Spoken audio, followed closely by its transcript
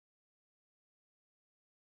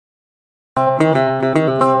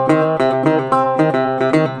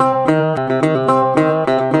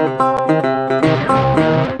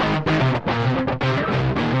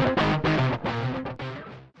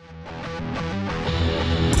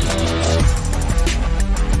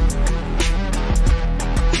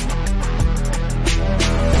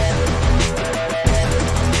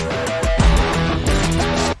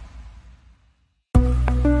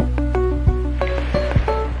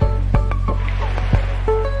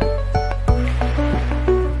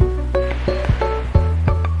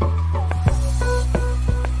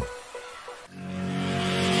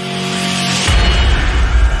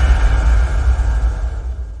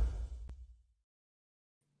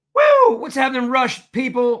What's happening, Rush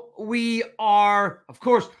people? We are, of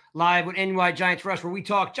course, live with NY Giants Rush, where we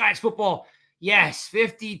talk Giants football. Yes,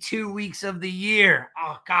 52 weeks of the year.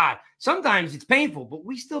 Oh, God. Sometimes it's painful, but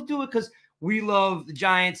we still do it because we love the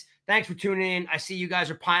Giants. Thanks for tuning in. I see you guys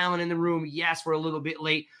are piling in the room. Yes, we're a little bit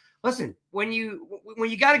late. Listen, when you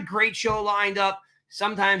got a great show lined up,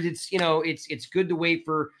 sometimes it's good to wait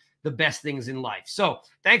for the best things in life. So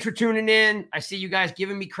thanks for tuning in. I see you guys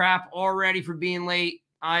giving me crap already for being late.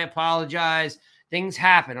 I apologize. Things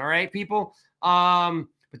happen. All right, people. But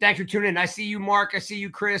thanks for tuning in. I see you, Mark. I see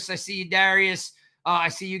you, Chris. I see you, Darius. I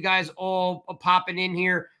see you guys all popping in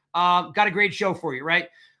here. Got a great show for you, right?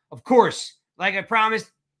 Of course, like I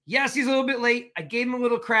promised. Yes, he's a little bit late. I gave him a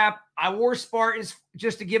little crap. I wore Spartans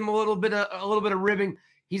just to give him a little bit of ribbing.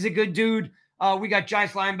 He's a good dude. We got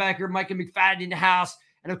Giants linebacker Micah McFadden in the house,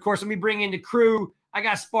 and of course, let me bring in the crew. I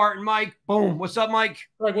got Spartan Mike. Boom. What's up, Mike?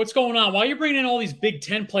 Greg, what's going on? Why are you bringing in all these Big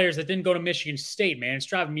Ten players that didn't go to Michigan State, man? It's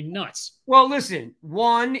driving me nuts. Well, listen,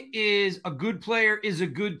 one is a good player is a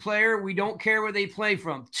good player. We don't care where they play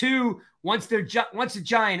from. Two, once a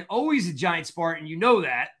Giant, always a Giant, Spartan. You know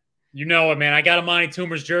that. You know it, man. I got a Monty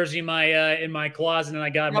Toomer's jersey in my closet, and I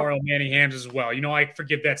got Mario Manninghams as well. You know, I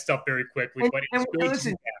forget that stuff very quickly. But it's great to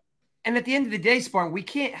have. And at the end of the day, Spartan, we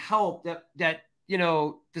can't help that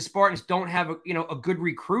the Spartans don't have a good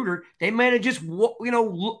recruiter. They might have just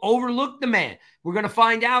overlooked the man. We're going to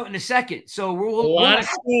find out in a second. So a lot of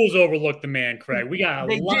schools overlooked the man, Craig. We got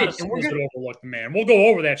a lot of schools that overlooked the man. We'll go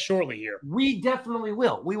over that shortly here. We definitely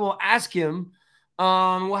will. We will ask him.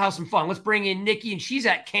 We'll have some fun. Let's bring in Nikki, and she's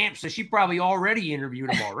at camp, so she probably already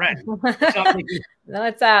interviewed him already.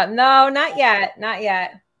 What's up? No, not yet. Not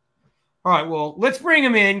yet. All right. Well, let's bring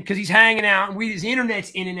him in because he's hanging out, and his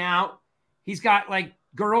internet's in and out. He's got like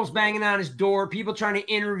girls banging on his door, people trying to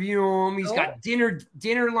interview him. He's got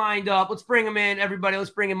dinner lined up. Let's bring him in, everybody. Let's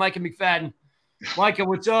bring in Micah McFadden. Micah,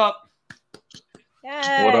 what's up?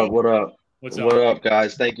 Yay. What up? What up,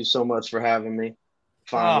 guys? Thank you so much for having me.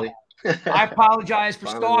 Finally. I apologize for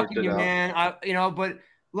stalking you, man. But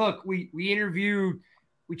look, we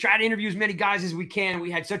try to interview as many guys as we can. We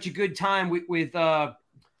had such a good time with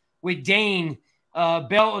Dane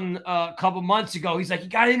Belton a couple months ago. He's like, you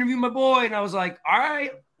got to interview my boy. And I was like, all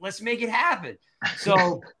right, let's make it happen.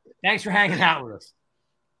 So thanks for hanging out with us.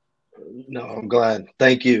 No, I'm glad.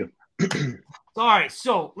 Thank you. All right.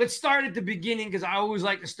 So let's start at the beginning because I always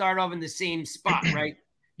like to start off in the same spot, right?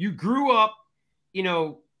 You grew up,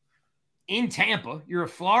 in Tampa. You're a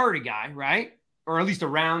Florida guy, right? Or at least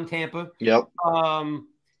around Tampa. Yep.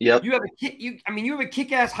 Yep. You have a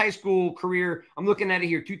kick-ass high school career. I'm looking at it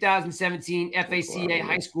here. 2017 FACA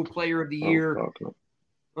High School Player of the Year.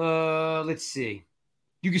 Let's see.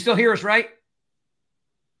 You can still hear us, right?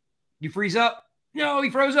 You freeze up? No, he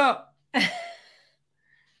froze up.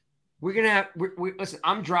 We're gonna have. Listen.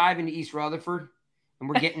 I'm driving to East Rutherford, and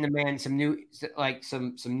we're getting the man some new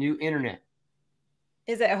internet.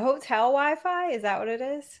 Is it a hotel Wi-Fi? Is that what it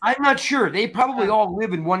is? I'm not sure. They probably all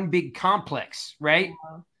live in one big complex, right?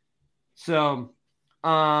 So,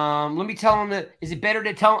 let me tell them that. Is it better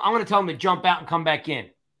to tell? I'm going to tell them to jump out and come back in.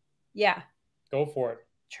 Yeah. Go for it.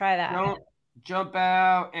 Try that. Don't jump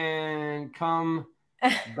out and come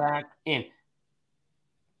back in.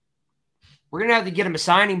 We're going to have to get them a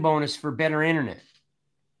signing bonus for better internet.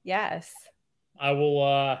 Yes. I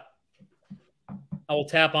will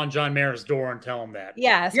tap on John Mayer's door and tell him that.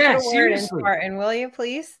 Yes. Yeah, put a word in, Spartan, will you,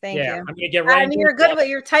 please? Thank you. I'm gonna get right. You're good, but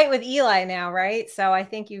you're tight with Eli now, right? So I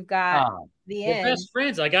think you've got the end. We're best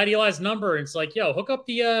friends. I got Eli's number, and it's like, yo, hook up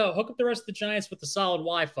the rest of the Giants with the solid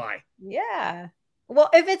Wi-Fi. Yeah. Well,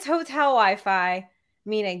 if it's hotel Wi-Fi,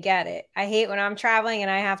 I get it. I hate when I'm traveling and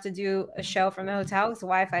I have to do a show from the hotel because the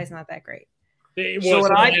Wi-Fi is not that great.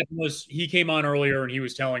 What happened was he came on earlier and he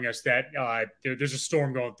was telling us that there's a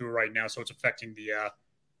storm going through right now, so it's affecting the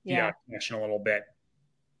connection a little bit.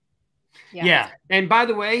 Yeah. And by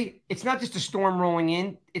the way, it's not just a storm rolling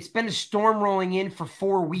in. It's been a storm rolling in for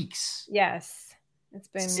 4 weeks. Yes. It's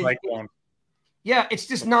been cyclone. Yeah, it's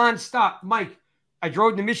just nonstop. Mike, I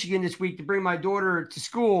drove to Michigan this week to bring my daughter to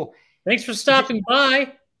school. Thanks for stopping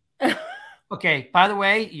by. Okay, by the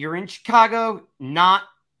way, you're in Chicago, not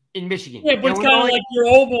in Michigan. Yeah, but it's kind of like you're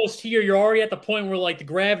almost here. You're already at the point where like the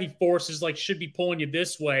gravity forces like should be pulling you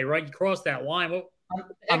this way, right? You cross that line. Well,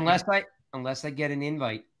 unless I get an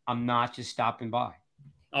invite, I'm not just stopping by.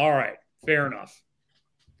 All right, fair enough.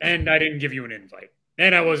 And I didn't give you an invite,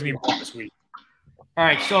 and I wasn't even on this week. All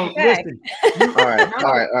right, so listen. All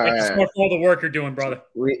right. Just for all the work you're doing, brother.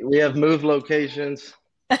 We have moved locations.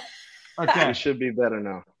 Okay, we should be better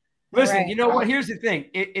now. Listen, you know what? Here's the thing.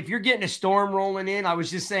 If you're getting a storm rolling in, I was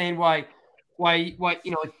just saying why,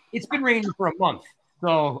 it's been raining for a month.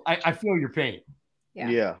 So I feel your pain.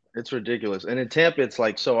 Yeah, it's ridiculous. And in Tampa, it's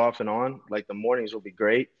like so off and on. Like the mornings will be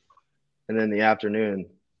great. And then the afternoon,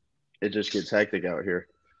 it just gets hectic out here.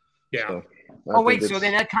 Yeah. So, so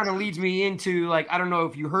then that kind of leads me into like, I don't know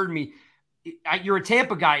if you heard me. You're a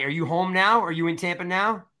Tampa guy. Are you home now? Are you in Tampa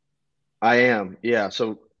now? I am. Yeah.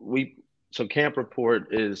 So camp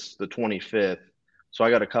report is the 25th. So I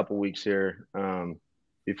got a couple weeks here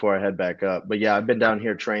before I head back up. But yeah, I've been down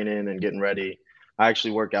here training and getting ready. I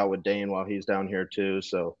actually work out with Dane while he's down here too.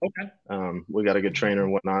 So we got a good trainer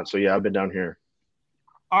and whatnot. So yeah, I've been down here.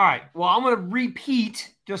 All right. Well, I'm going to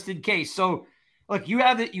repeat just in case. So look, you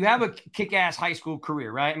have a kick-ass high school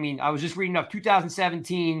career, right? I mean, I was just reading up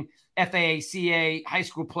 2017 FAACA High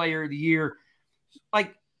School Player of the Year.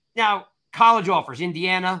 Like now, college offers: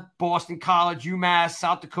 Indiana, Boston College, UMass,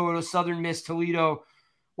 South Dakota, Southern Miss, Toledo.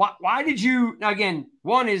 Why did you? Now again,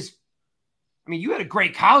 one is, I mean, you had a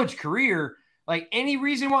great college career. Like, any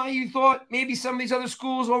reason why you thought maybe some of these other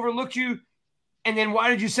schools overlooked you? And then why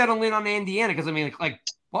did you settle in on Indiana? Because I mean, like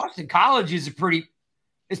Boston College is pretty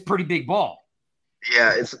big ball.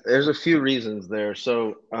 Yeah, there's a few reasons there.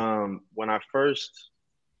 So when I first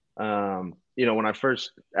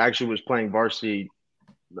actually was playing varsity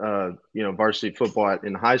football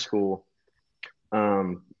in high school,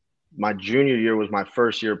 my junior year was my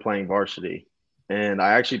first year playing varsity, and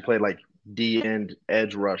I actually played like D end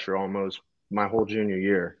edge rusher almost my whole junior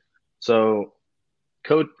year. So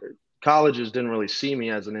colleges didn't really see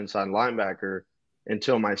me as an inside linebacker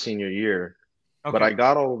until my senior year. Okay. But I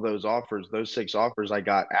got all of those offers, those 6 offers I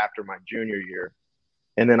got after my junior year.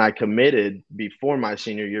 And then I committed before my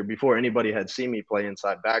senior year, before anybody had seen me play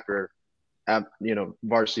inside backer at,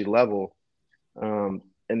 varsity level. And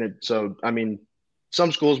then, so, I mean,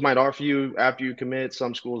 some schools might offer you after you commit,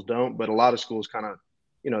 some schools don't, but a lot of schools kind of,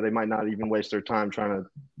 they might not even waste their time trying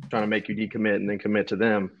to make you decommit and then commit to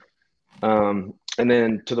them. And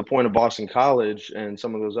then to the point of Boston College and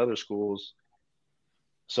some of those other schools.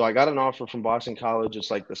 So I got an offer from Boston College. It's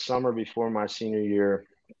like the summer before my senior year.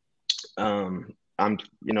 I'm kind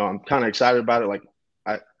of excited about it. Like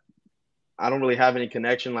I don't really have any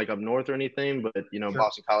connection like up north or anything, but sure.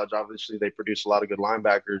 Boston College, obviously they produce a lot of good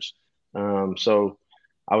linebackers. So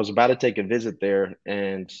I was about to take a visit there,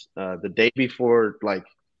 and the day before, like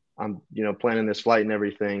I'm, planning this flight and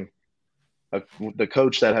everything, the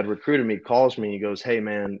coach that had recruited me calls me. He goes, "Hey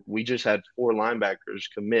man, we just had 4 linebackers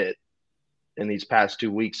commit in these past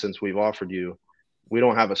 2 weeks since we've offered you. We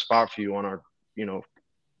don't have a spot for you on our, to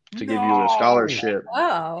give you a scholarship."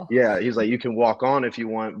 Oh. Yeah, he's like, "You can walk on if you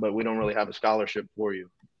want, but we don't really have a scholarship for you."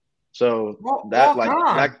 So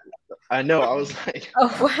I know. I was like, oh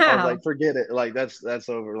wow. I was like, forget it. Like that's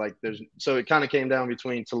over. Like so it kind of came down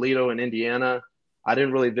between Toledo and Indiana. I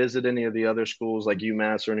didn't really visit any of the other schools like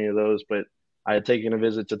UMass or any of those, but I had taken a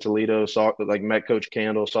visit to Toledo, met Coach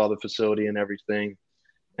Candle, saw the facility and everything.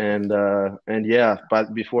 And yeah,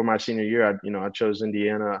 but before my senior year, I chose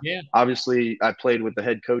Indiana. Yeah. Obviously, I played with the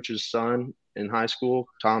head coach's son in high school,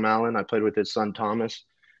 Tom Allen. I played with his son Thomas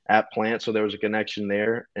at Plant, so there was a connection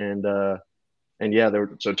there. And yeah,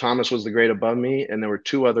 so Thomas was the grade above me, and there were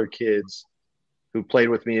 2 other kids who played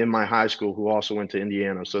with me in my high school who also went to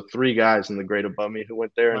Indiana. So 3 guys in the grade above me who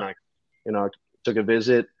went there, and I took a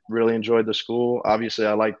visit, really enjoyed the school. Obviously,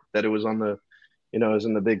 I liked that it was on the it was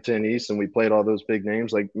in the Big Ten East, and we played all those big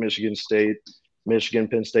names like Michigan State, Michigan,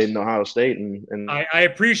 Penn State, and Ohio State. And I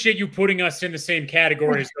appreciate you putting us in the same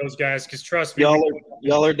category as those guys, because trust me,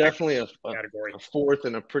 y'all are definitely a 4th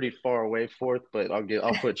and a pretty far away 4th, but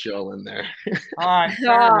I'll put y'all in there. All right.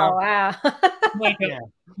 Oh wow.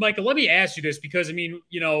 Micah, let me ask you this, because I mean,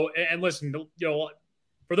 and listen,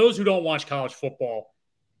 for those who don't watch college football,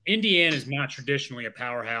 Indiana is not traditionally a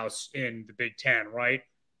powerhouse in the Big Ten, right?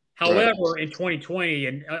 However, in 2020,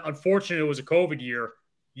 and unfortunately it was a COVID year,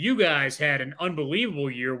 you guys had an unbelievable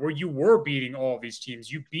year where you were beating all of these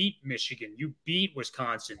teams. You beat Michigan. You beat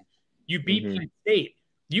Wisconsin. You beat Penn State.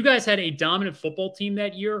 You guys had a dominant football team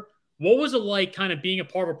that year. What was it like kind of being a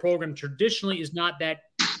part of a program traditionally is not that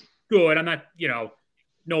good? I'm not,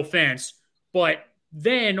 no offense, but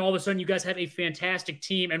then all of a sudden you guys have a fantastic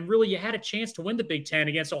team and really you had a chance to win the Big Ten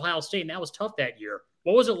against Ohio State, and that was tough that year.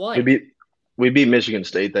 What was it like? We beat Michigan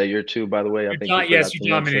State that year too, by the way. I think yes, you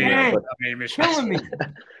dominated. Killing me.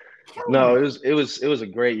 No, it was a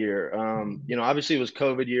great year. Obviously it was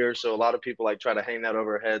COVID year, so a lot of people like try to hang that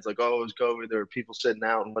over our heads, like, oh, it was COVID. There were people sitting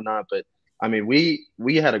out and whatnot. But I mean,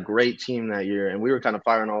 we had a great team that year, and we were kind of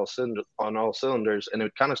firing on all cylinders. And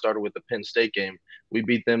it kind of started with the Penn State game. We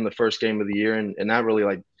beat them the first game of the year, and that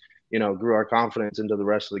really grew our confidence into the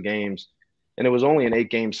rest of the games. And it was only an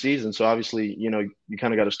 8-game season, so obviously, you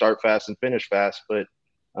kind of got to start fast and finish fast. But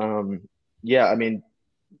I mean,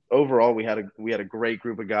 overall, we had a great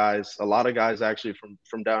group of guys. A lot of guys actually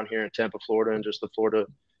from down here in Tampa, Florida, and just the Florida,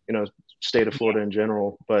 state of Florida in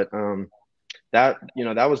general. But that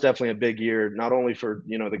was definitely a big year, not only for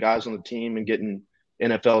the guys on the team and getting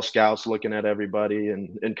NFL scouts looking at everybody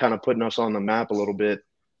and kind of putting us on the map a little bit.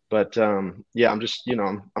 But I'm just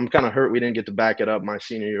I'm kind of hurt we didn't get to back it up my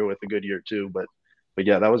senior year with a good year too. But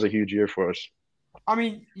yeah, that was a huge year for us. I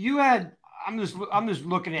mean, I'm just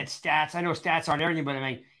looking at stats. I know stats aren't everything, but I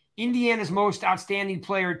mean, Indiana's most outstanding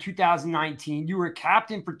player 2019. You were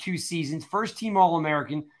captain for 2 seasons, first team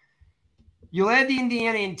All-American. You led the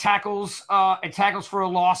Indiana in tackles for a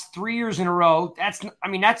loss 3 years in a row.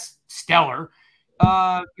 That's stellar.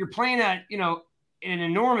 You're playing an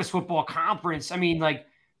enormous football conference. I mean, like,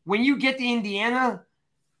 when you get to Indiana,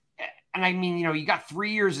 and I mean, you got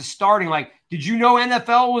 3 years of starting, like, did you know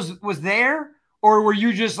NFL was there? Or were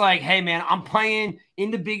you just like, hey, man, I'm playing in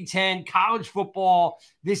the Big Ten, college football,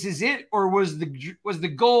 this is it? Or was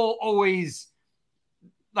the goal always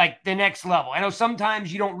like the next level? I know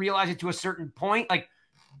sometimes you don't realize it to a certain point. Like,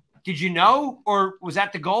 did you know, or was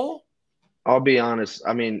that the goal? I'll be honest.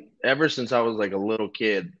 I mean, ever since I was like a little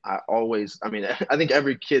kid, I think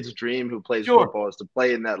every kid's dream who plays football is to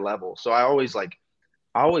play in that level. So I always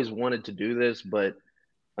wanted to do this, but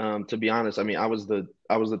to be honest, I mean, I was the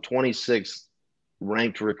 26th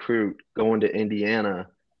ranked recruit going to Indiana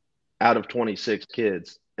out of 26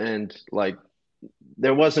 kids. And like,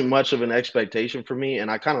 there wasn't much of an expectation for me.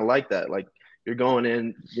 And I kind of like that. Like, you're going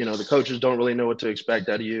in, the coaches don't really know what to expect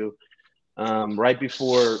out of you. Right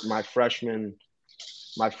before my freshman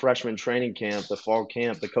training camp, the fall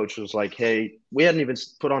camp, the coach was like, hey, we hadn't even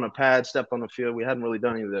put on a pad, stepped on the field. We hadn't really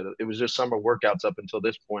done any of that. It was just summer workouts up until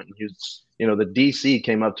this point. And he was, the DC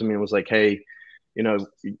came up to me and was like, hey,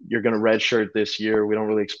 you're going to redshirt this year. We don't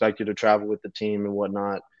really expect you to travel with the team and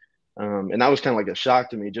whatnot. And that was kind of like a shock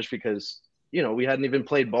to me, just because, we hadn't even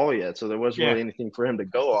played ball yet. So there wasn't really anything for him to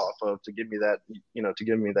go off of to give me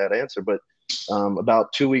that answer. But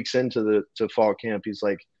about 2 weeks into the fall camp, he's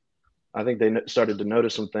like, I think they started to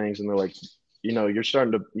notice some things, and they're like,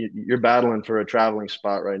 you're battling for a traveling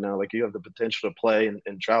spot right now. Like, you have the potential to play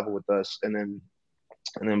and travel with us. And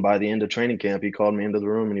then by the end of training camp, he called me into the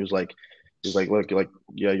room and he was like, look,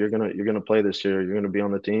 you're gonna play this year. You're gonna be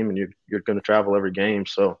on the team, and you're gonna travel every game.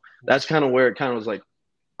 So that's kind of where it kind of was like,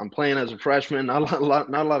 I'm playing as a freshman. Not a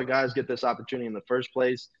lot of guys get this opportunity in the first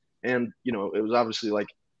place. And it was obviously like,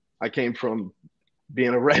 I came from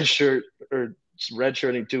being a redshirting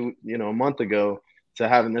a month ago to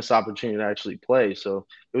having this opportunity to actually play. So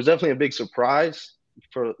it was definitely a big surprise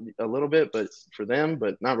for a little bit, but for them,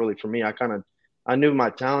 but not really for me. I knew my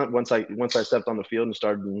talent once I stepped on the field and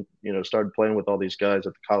started playing with all these guys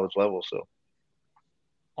at the college level. So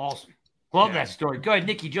awesome. Love that story. Go ahead,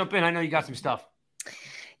 Nikki, jump in. I know you got some stuff.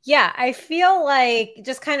 Yeah, I feel like,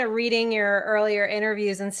 just kind of reading your earlier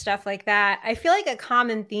interviews and stuff like that, I feel like a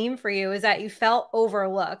common theme for you is that you felt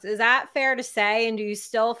overlooked. Is that fair to say? And do you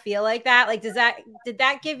still feel like that? Like, did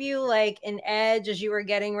that give you like an edge as you were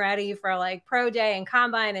getting ready for like pro day and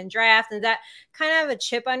combine and draft? And that kind of have a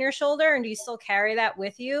chip on your shoulder? And do you still carry that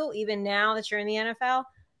with you even now that you're in the NFL?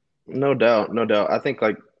 No doubt. I think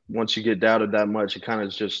like once you get doubted that much, it kind of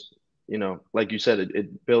just, like you said,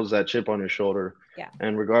 it builds that chip on your shoulder. Yeah.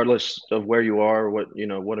 And regardless of where you are, what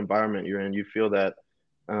environment you're in, you feel that,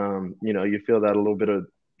 you feel that a little bit of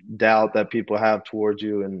doubt that people have towards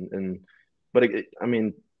you. But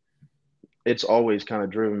it's always kind of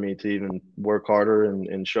driven me to even work harder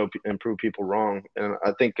and prove people wrong. And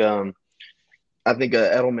I think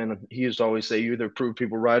Edelman, he used to always say, you either prove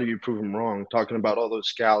people right or you prove them wrong, talking about all those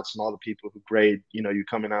scouts and all the people who grade, you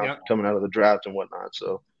coming out of the draft and whatnot.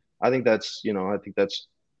 So I think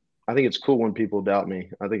I think it's cool when people doubt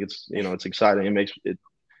me. I think it's, it's exciting. It makes it,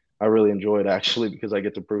 I really enjoy it actually, because I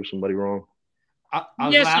get to prove somebody wrong.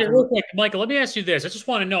 Yes, real quick, Michael, let me ask you this. I just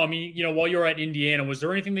want to know, I mean, while you're at Indiana, was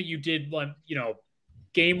there anything that you did,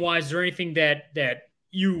 game-wise, is there anything that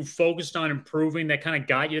you focused on improving that kind of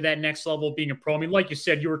got you to that next level of being a pro? I mean, like you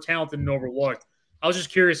said, you were talented and overlooked. I was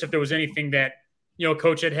just curious if there was anything that,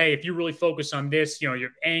 coach said, hey, if you really focus on this, your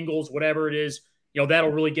angles, whatever it is,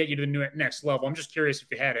 that'll really get you to the next level. I'm just curious if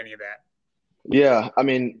you had any of that. Yeah, I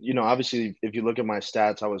mean, obviously, if you look at my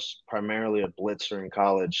stats, I was primarily a blitzer in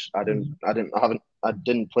college. I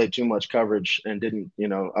didn't play too much coverage and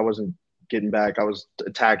I wasn't getting back. I was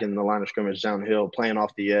attacking the line of scrimmage downhill, playing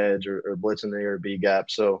off the edge or blitzing the A or B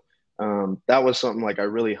gap. So that was something like I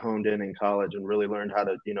really honed in college and really learned how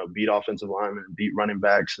to, beat offensive linemen and beat running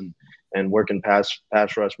backs and working pass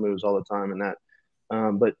rush moves all the time and that.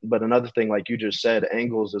 But another thing, like you just said,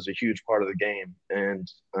 angles is a huge part of the game, and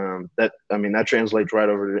that translates right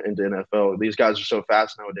over into NFL. These guys are so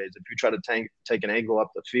fast nowadays. If you try to take an angle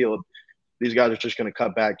up the field, these guys are just going to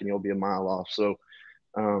cut back, and you'll be a mile off. So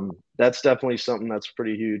that's definitely something that's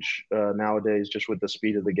pretty huge nowadays, just with the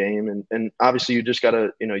speed of the game, and obviously you just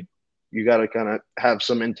gotta you gotta kind of have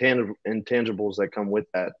some intangibles that come with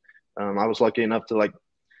that. I was lucky enough to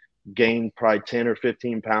gain probably 10 or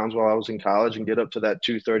 15 pounds while I was in college and get up to that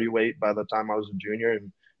 230 weight by the time I was a junior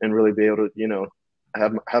and really be able to,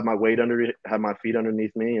 have my weight have my feet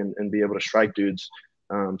underneath me and be able to strike dudes.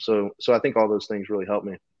 So I think all those things really helped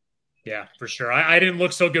me. Yeah, for sure. I didn't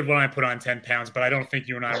look so good when I put on 10 pounds, but I don't think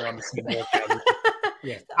you and I were on the same workout.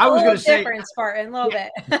 Yeah, I was going to say different, Spartan, a little bit.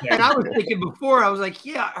 And I was thinking before, I was like,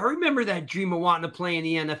 yeah, I remember that dream of wanting to play in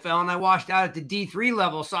the NFL, and I washed out at the D3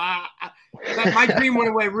 level, so my dream went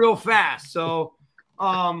away real fast. So,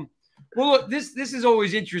 well, look, this is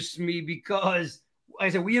always interests me because, like I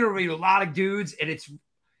said, we interviewed a lot of dudes, and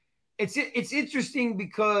it's interesting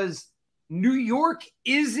because New York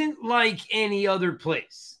isn't like any other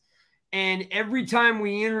place, and every time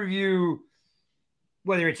we interview,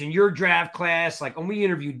 whether it's in your draft class, like when we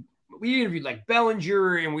interviewed like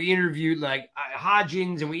Bellinger and we interviewed like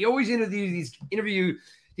Hodgins, and we always interview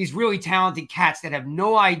these really talented cats that have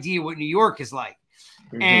no idea what New York is like.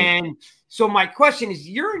 Mm-hmm. And so my question is,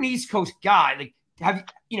 you're an East Coast guy. Like, have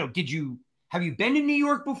you been to New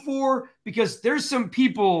York before? Because there's some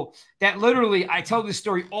people that literally, I tell this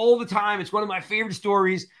story all the time. It's one of my favorite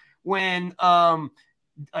stories when,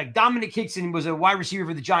 like Dominic Hickson was a wide receiver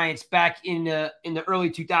for the Giants back in the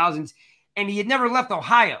early 2000s, and he had never left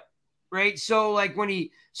Ohio, right? So like when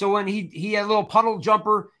he had a little puddle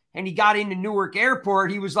jumper and he got into Newark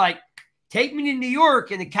Airport, he was like, "Take me to New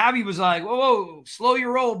York," and the cabbie was like, "Whoa, slow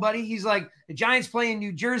your roll, buddy." He's like, "The Giants play in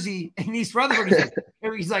New Jersey and East Rutherford."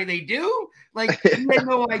 He's like, "They do?" Like he had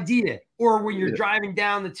no idea. Or when you're driving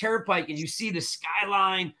down the Turnpike and you see the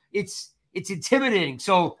skyline, it's intimidating.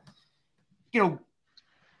 So,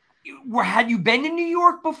 had you been to New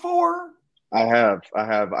York before? I have.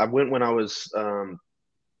 I went when I was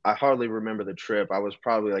I hardly remember the trip. I was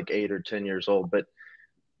probably like 8 or 10 years old, but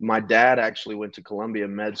my dad actually went to Columbia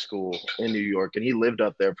Med School in New York, and he lived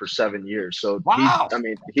up there for 7 years. So wow.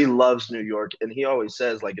 He loves New York, and he always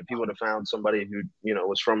says, like, if he would have found somebody who,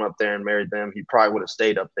 was from up there and married them, he probably would have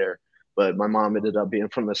stayed up there. But my mom ended up being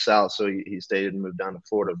from the South, so he stayed and moved down to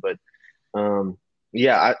Florida. But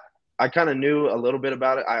I kind of knew a little bit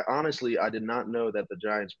about it. I did not know that the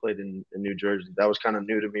Giants played in New Jersey. That was kind of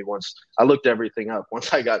new to me once I looked everything up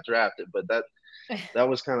once I got drafted, but that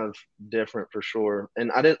was kind of different for sure.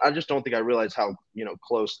 And I just don't think I realized how,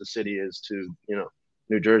 close the city is to,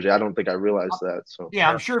 New Jersey. I don't think I realized that. So yeah,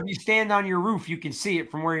 I'm sure if you stand on your roof, you can see it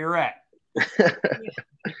from where you're at.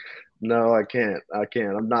 No, I can't.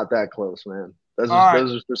 I'm not that close, man. Those are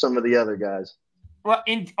for some of the other guys. Well,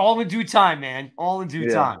 all in due time, man. All in due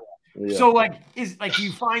time. Yeah. So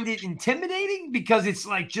you find it intimidating because it's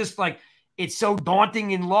it's so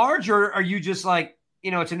daunting and large, or are you just like,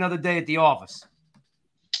 it's another day at the office?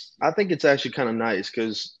 I think it's actually kind of nice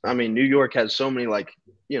because New York has so many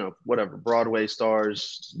Broadway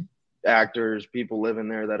stars, actors, people living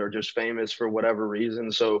there that are just famous for whatever reason.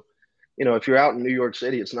 So, if you're out in New York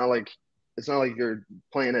City, it's not like you're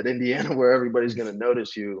playing at Indiana where everybody's going to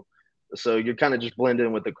notice you. So you kind of just blend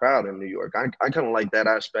in with the crowd in New York. I kind of like that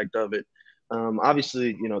aspect of it.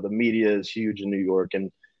 Obviously, the media is huge in New York,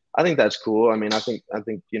 and I think that's cool. I think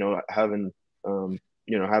having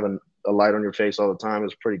having a light on your face all the time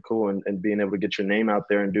is pretty cool, and being able to get your name out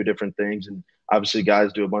there and do different things. And obviously,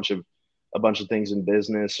 guys do a bunch of things in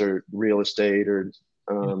business or real estate, or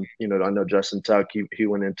I know Justin Tuck, he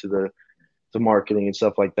went into the marketing and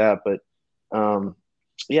stuff like that, but.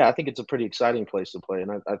 Yeah, I think it's a pretty exciting place to play.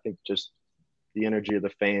 And I think just the energy of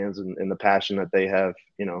the fans and the passion that they have,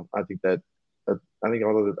 I think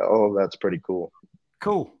all of that's pretty cool.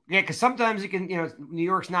 Cool. Yeah, because sometimes it can, New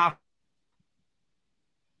York's not.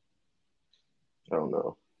 Oh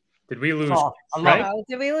no. Did we lose? Oh, I love it. Oh,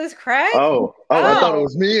 did we lose Craig? Oh, I thought it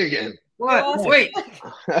was me again. What? Wait,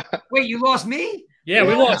 you lost me? Yeah,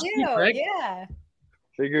 we lost you. you, Craig. Yeah.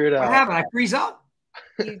 Figure it out. What happened? I freeze up?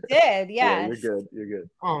 You did, yes. Yeah, you're good. You're good.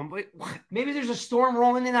 But maybe there's a storm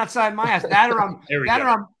rolling in outside my house.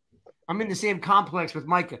 I'm in the same complex with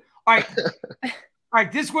Micah. All right. All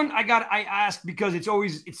right. This one I ask because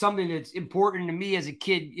it's something that's important to me as a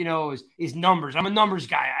kid, is numbers. I'm a numbers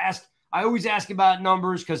guy. I always ask about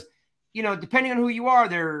numbers because, depending on who you are,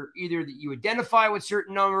 they're either that you identify with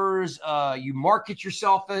certain numbers, you market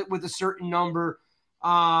yourself with a certain number.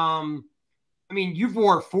 You've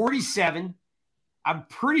wore 47. I'm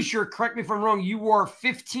pretty sure, correct me if I'm wrong, you wore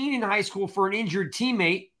 15 in high school for an injured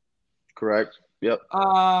teammate. Correct. Yep.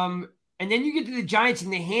 And then you get to the Giants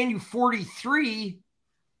and they hand you 43.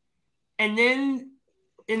 And then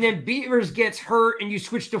Beavers gets hurt and you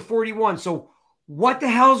switch to 41. So what the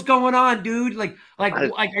hell's going on, dude? Like,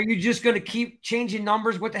 are you just going to keep changing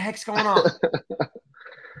numbers? What the heck's going on?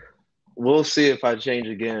 We'll see if I change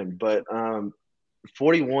again. But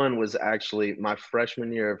 41 was actually my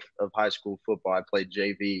freshman year of high school football. I played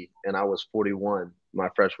JV, and I was 41 my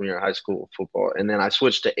freshman year of high school football. And then I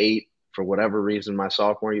switched to 8 for whatever reason. My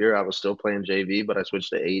sophomore year, I was still playing JV, but I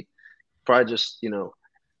switched to 8. Probably just,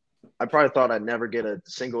 I probably thought I'd never get a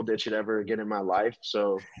single digit ever again in my life.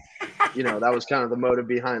 So, that was kind of the motive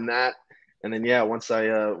behind that. And then, yeah, once I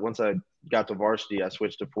got to varsity, I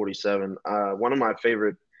switched to 47. One of my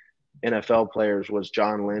favorite NFL players was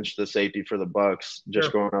John Lynch, the safety for the Bucks.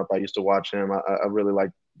 Just growing up, I used to watch him. I really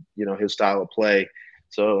liked, his style of play.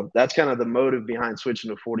 So that's kind of the motive behind switching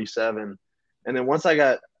to 47. And then once I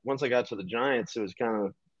got to the Giants, it was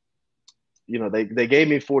kind of, they gave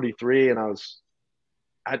me 43, and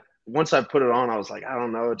once I put it on, I was like, I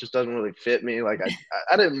don't know, it just doesn't really fit me. Like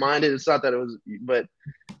I didn't mind it. It's not that it was, but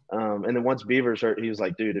and then once Beavers hurt, he was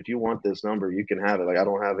like, dude, if you want this number, you can have it. Like, I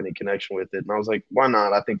don't have any connection with it. And I was like, why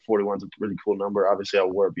not? I think 41's a really cool number. Obviously, I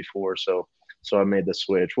wore it before, so I made the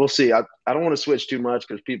switch. We'll see. I don't want to switch too much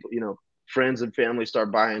because people, friends and family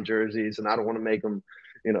start buying jerseys, and I don't want to make them,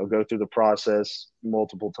 go through the process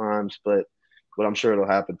multiple times. But I'm sure it'll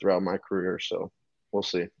happen throughout my career. So we'll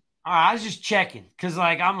see. All right, I was just checking because,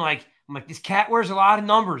 I'm like, this cat wears a lot of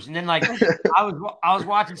numbers, and then I was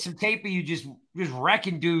watching some tape of you just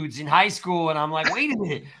wrecking dudes in high school, and I'm like, wait a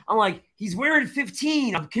minute, I'm like, he's wearing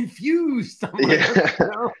 15. I'm confused. I'm like,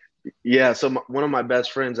 Yeah. So one of my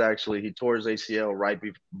best friends actually, he tore his ACL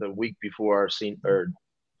the week before our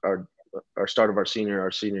start of our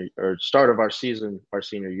senior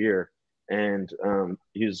year, and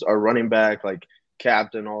he was our running back, like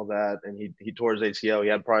captain, all that, and he tore his ACL. He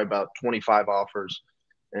had probably about 25 offers.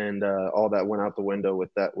 And all that went out the window with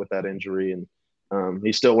that injury, and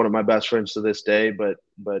he's still one of my best friends to this day. But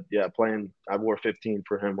yeah, I wore 15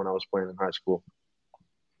 for him when I was playing in high school.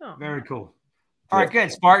 Oh, very cool. All right, good,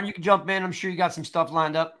 Spartan. You can jump in. I'm sure you got some stuff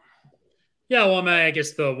lined up. Yeah, well, I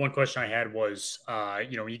guess the one question I had was,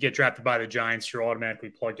 when you get drafted by the Giants, you're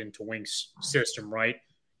automatically plugged into Wink's system, right?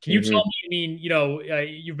 Can you tell me?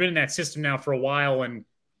 You've been in that system now for a while, and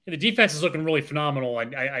the defense is looking really phenomenal.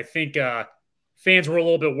 And I think. Fans were a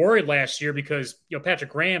little bit worried last year because, Patrick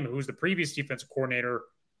Graham, who was the previous defensive coordinator,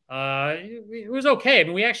 it was okay.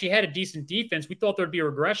 We actually had a decent defense. We thought there'd be a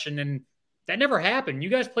regression, and that never happened. You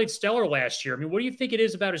guys played stellar last year. What do you think it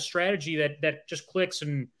is about his strategy that just clicks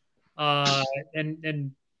and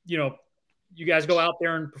you guys go out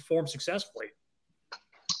there and perform successfully?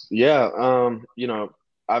 Yeah.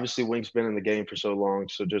 Obviously Wink's been in the game for so long.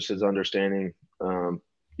 So just his understanding,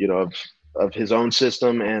 of his own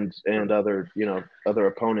system and other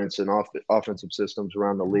opponents and offensive systems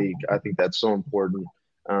around the league. I think that's so important.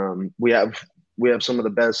 We have some of the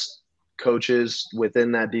best coaches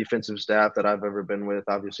within that defensive staff that I've ever been with.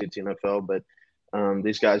 Obviously it's the NFL, but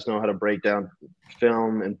these guys know how to break down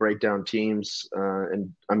film and break down teams.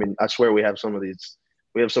 I swear we have some of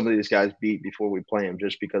these guys beat before we play them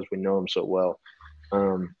just because we know them so well.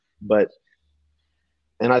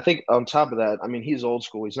 And I think on top of that, he's old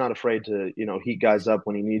school. He's not afraid to, heat guys up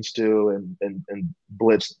when he needs to and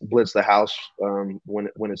blitz the house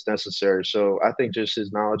when it's necessary. So I think just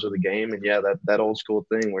his knowledge of the game and that old school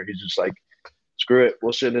thing where he's just like, screw it,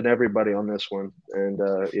 we'll send in everybody on this one. And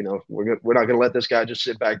we're not going to let this guy just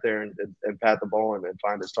sit back there and pat the ball and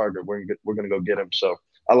find his target. We're going to go get him. So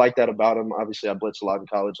I like that about him. Obviously, I blitzed a lot in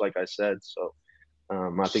college, like I said. So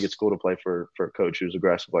I think it's cool to play for a coach who's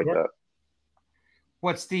aggressive like that.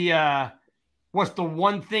 What's the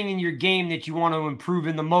one thing in your game that you want to improve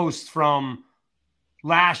in the most from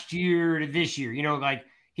last year to this year?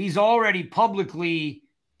 He's already publicly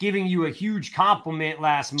giving you a huge compliment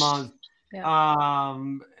last month.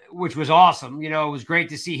 which was awesome. It was great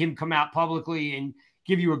to see him come out publicly and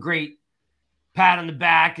give you a great pat on the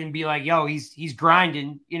back and be like, yo, he's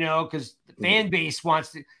grinding, because the fan base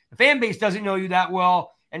the fan base doesn't know you that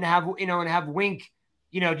well, and to have Wink,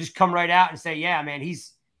 just come right out and say, yeah, man,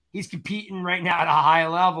 he's competing right now at a high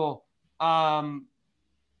level.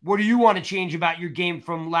 What do you want to change about your game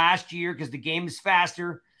from last year? Because the game is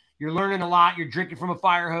faster. You're learning a lot. You're drinking from a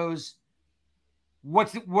fire hose.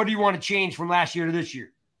 What do you want to change from last year to this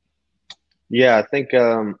year? Yeah, I think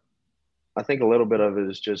a little bit of it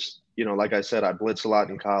is just, like I said, I blitzed a lot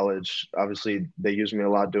in college. Obviously, they used me a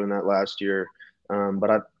lot doing that last year.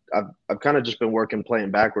 But I've kind of just been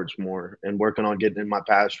playing backwards more and working on getting in my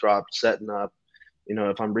pass drop, setting up.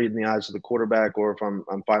 If I'm reading the eyes of the quarterback, or if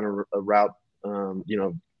I'm finding a route,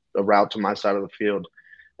 a route to my side of the field,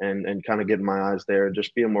 and kind of getting my eyes there, and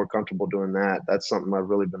just being more comfortable doing that. That's something I've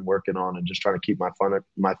really been working on, and just trying to keep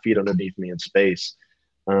my feet underneath me in space.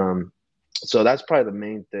 So that's probably the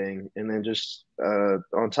main thing. And then just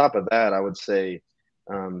on top of that, I would say,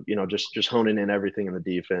 just honing in everything in the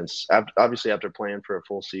defense. Obviously, after playing for a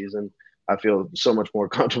full season, I feel so much more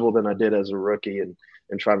comfortable than I did as a rookie, and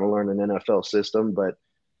trying to learn an NFL system. But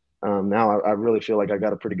now I really feel like I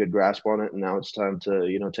got a pretty good grasp on it, and now it's time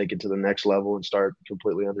to take it to the next level and start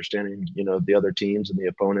completely understanding the other teams and the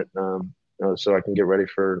opponent, so I can get ready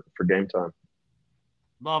for game time.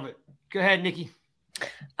 Love it. Go ahead, Nikki.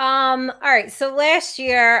 All right. So last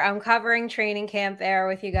year I'm covering training camp there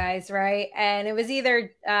with you guys, right? And it was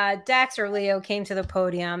either Dax or Leo came to the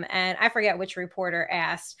podium, and I forget which reporter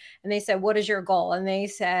asked, and they said, "What is your goal?" And they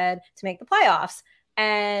said to make the playoffs.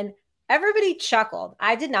 And everybody chuckled.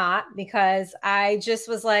 I did not, because I just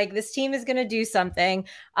was like, this team is going to do something.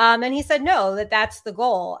 And he said, no, that's the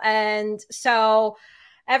goal. And so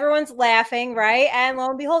everyone's laughing, right? And lo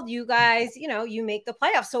and behold, you guys, you make the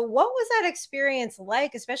playoffs. So what was that experience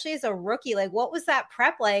like, especially as a rookie? Like, what was that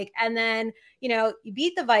prep like? And then, you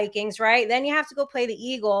beat the Vikings, right? Then you have to go play the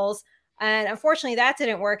Eagles. And unfortunately, that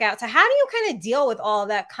didn't work out. So how do you kind of deal with all of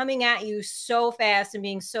that coming at you so fast and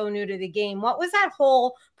being so new to the game? What was that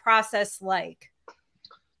whole process like?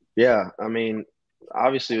 Yeah, I mean,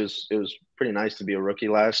 obviously it was pretty nice to be a rookie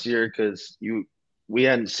last year, because we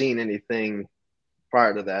hadn't seen anything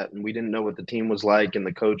prior to that, and we didn't know what the team was like and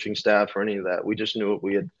the coaching staff or any of that. We just knew what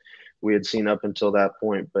we had seen up until that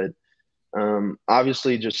point. But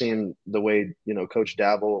obviously, just seeing the way Coach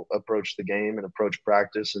Dabble approached the game and approached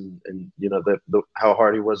practice, and how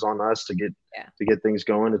hard he was on us to get things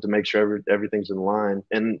going and to make sure everything's in line.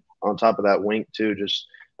 And on top of that, Wink too, just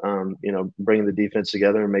bringing the defense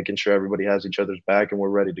together and making sure everybody has each other's back and we're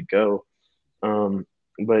ready to go.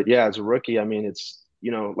 But yeah, as a rookie, I mean, it's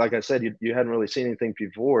like I said, you hadn't really seen anything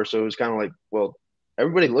before, so it was kind of like, well,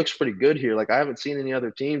 everybody looks pretty good here. Like, I haven't seen any other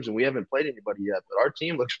teams, and we haven't played anybody yet, but our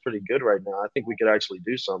team looks pretty good right now. I think we could actually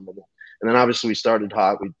do something. And then obviously we started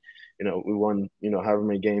hot. We won, however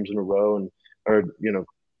many games in a row, or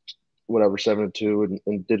 7-2,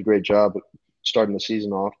 and did a great job starting the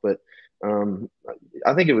season off. But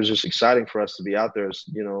I think it was just exciting for us to be out there. As,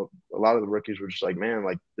 a lot of the rookies were just like, man,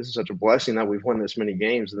 like, this is such a blessing that we've won this many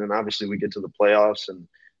games. And then obviously we get to the playoffs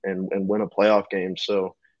and win a playoff game.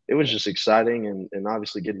 So it was just exciting, and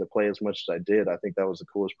obviously getting to play as much as I did, I think that was the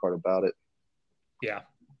coolest part about it. Yeah.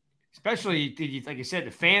 Especially, like you said,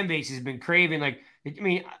 the fan base has been craving. Like, I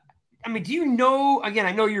mean, do you know, again,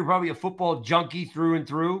 I know you're probably a football junkie through and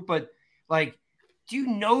through, but like, do you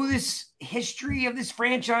know this history of this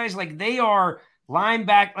franchise? Like, they are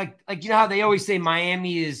linebacker, like how they always say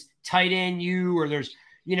Miami is tight end or there's,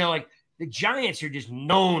 like the Giants are just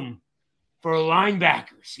known for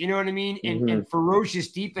linebackers, you know what I mean? And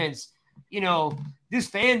ferocious defense. This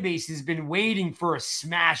fan base has been waiting for a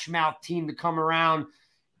smash mouth team to come around.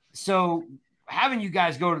 So having you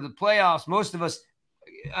guys go to the playoffs, most of us,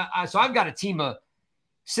 so I've got a team of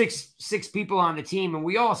six people on the team, and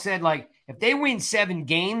we all said, like, if they win 7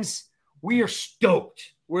 games, we are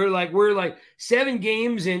stoked. We're like 7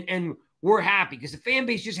 games and we're happy, because the fan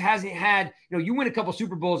base just hasn't had, you win a couple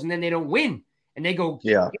Super Bowls and then they don't win. And they go,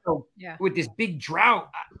 with this big drought.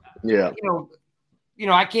 Yeah.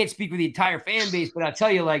 I can't speak for the entire fan base, but I'll tell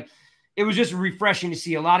you, like, it was just refreshing to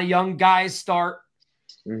see a lot of young guys start.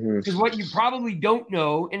 Because what you probably don't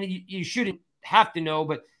know, and you shouldn't have to know,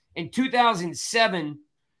 but in 2007,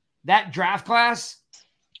 that draft class,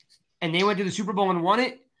 and they went to the Super Bowl and won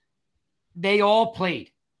it, they all played.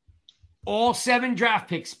 All 7 draft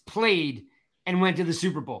picks played and went to the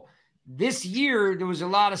Super Bowl. This year, there was a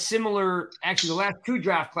lot of similar, actually the last 2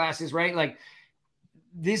 draft classes, right? Like,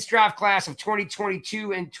 this draft class of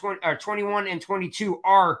 2022 and 21 and 22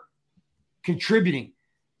 are contributing.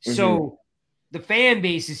 So the fan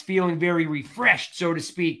base is feeling very refreshed, so to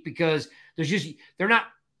speak, because they're not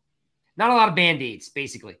a lot of Band-Aids,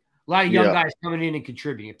 basically. A lot of young guys coming in and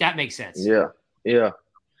contributing, if that makes sense. Yeah.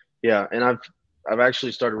 And I've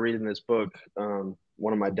actually started reading this book.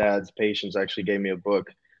 One of my dad's patients actually gave me a book,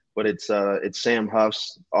 but it's Sam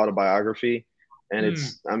Huff's autobiography, and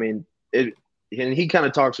and he kind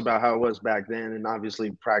of talks about how it was back then, and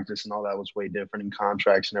obviously practice and all that was way different, and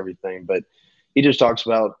contracts and everything. But he just talks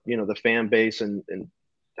about, the fan base and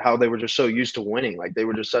how they were just so used to winning. Like, they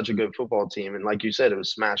were just such a good football team, and like you said, it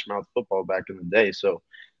was smash mouth football back in the day. So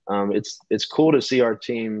it's cool to see our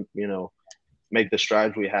team, make the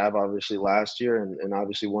strides we have obviously last year, and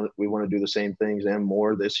obviously we want to do the same things and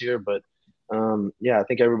more this year. But I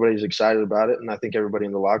think everybody's excited about it, and I think everybody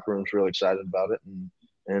in the locker room is really excited about it.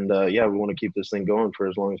 And we want to keep this thing going for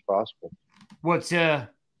as long as possible. What's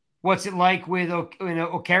it like with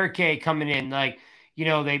Okereke coming in? Like,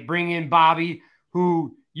 they bring in Bobby,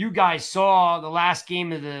 who you guys saw the last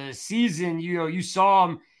game of the season. You saw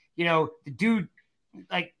him. The dude,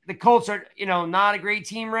 like, the Colts are not a great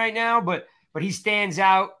team right now, but he stands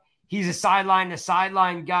out. He's a sideline to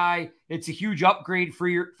sideline guy. It's a huge upgrade for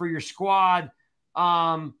your squad.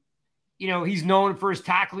 He's known for his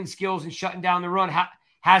tackling skills and shutting down the run. How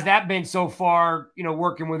has that been so far,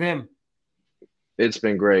 working with him? It's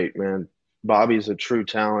been great, man. Bobby's a true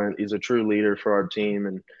talent. He's a true leader for our team.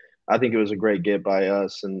 And I think it was a great get by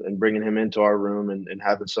us, and bringing him into our room and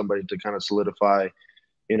having somebody to kind of solidify,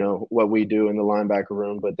 what we do in the linebacker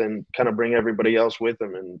room, but then kind of bring everybody else with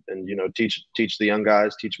him and teach the young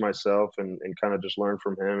guys, teach myself, and kind of just learn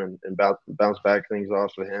from him and bounce back things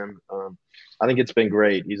off of him. I think it's been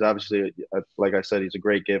great. He's obviously, like I said, he's a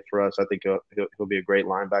great gift for us. I think he'll be a great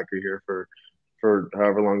linebacker here for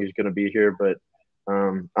however long he's going to be here. But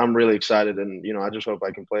I'm really excited, and I just hope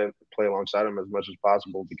I can play alongside him as much as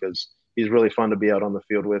possible, because he's really fun to be out on the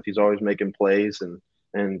field with. He's always making plays,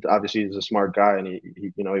 and obviously he's a smart guy, and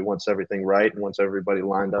he wants everything right and wants everybody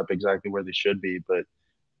lined up exactly where they should be. But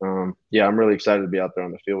I'm really excited to be out there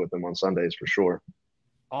on the field with him on Sundays for sure.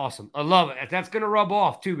 Awesome. I love it. That's going to rub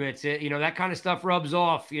off too, Mitch. That kind of stuff rubs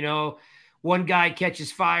off. One guy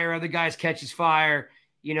catches fire, other guys catches fire.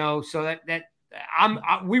 So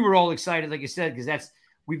we were all excited, like I said, because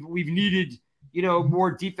we've needed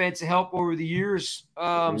more defensive help over the years.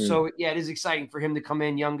 So it is exciting for him to come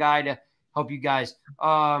in, young guy, to help you guys.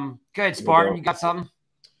 Go ahead, Spartan. You got something?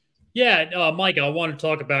 Yeah, Mike, I want to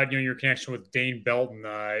talk about your connection with Dane Belton.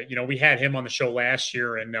 We had him on the show last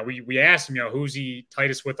year, and we asked him, who's he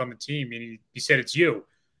tightest with on the team, and he said it's you.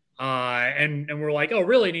 And we're like, oh,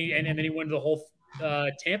 really? And then he went to the whole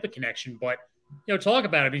Tampa connection. But talk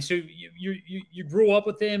about it. I mean, so you grew up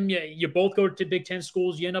with him. You both go to Big Ten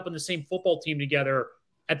schools. You end up on the same football team together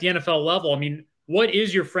at the NFL level. I mean, what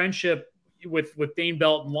is your friendship with Dane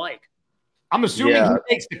Belton like? I'm assuming he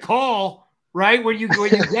makes the call, right? When you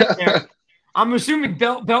get there. I'm assuming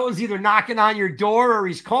Belton's either knocking on your door or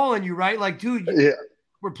he's calling you, right? Like, dude,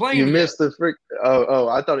 we're playing. You missed the freak. Oh,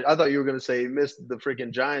 I thought you were gonna say you missed the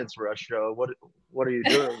freaking Giants rush show. What are you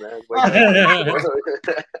doing, man?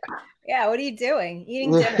 Yeah, what are you doing?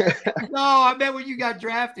 Eating dinner? No, I meant when you got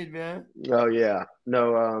drafted, man. Oh yeah,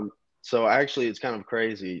 no. So actually, it's kind of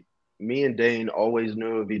crazy. Me and Dane always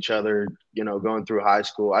knew of each other, going through high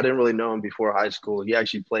school. I didn't really know him before high school. He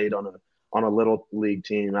actually played on a little league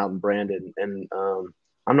team out in Brandon, and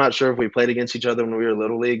I'm not sure if we played against each other when we were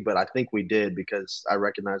little league, but I think we did, because I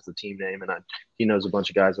recognized the team name, and he knows a bunch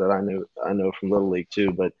of guys that I know from little league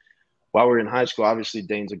too. But while we were in high school, obviously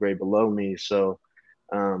Dane's a grade below me, so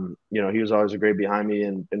he was always a grade behind me,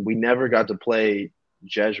 and we never got to play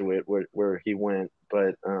Jesuit where he went,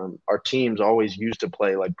 but our teams always used to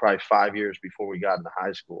play like probably 5 years before we got into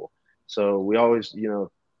high school. So we always,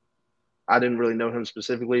 I didn't really know him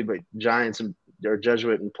specifically, but Giants or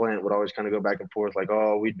Jesuit and Plant would always kind of go back and forth, like,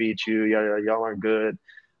 oh, we beat you, yeah, y'all aren't good.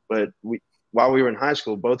 But while we were in high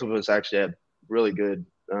school, both of us actually had really good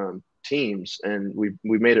teams, and we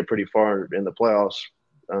made it pretty far in the playoffs,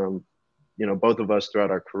 both of us throughout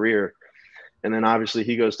our career. And then obviously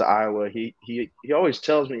he goes to Iowa. He always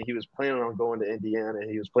tells me he was planning on going to Indiana.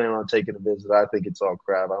 He was planning on taking a visit. I think it's all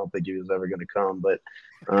crap. I don't think he was ever going to come. But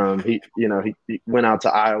he went out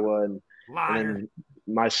to Iowa, and then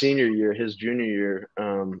my senior year, his junior year,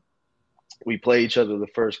 we played each other the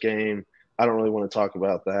first game. I don't really want to talk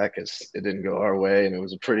about that because it didn't go our way, and it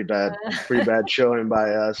was a pretty bad showing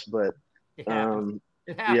by us. But it happens,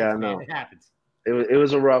 it happens. It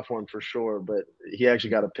was a rough one for sure, but he actually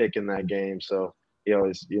got a pick in that game. So he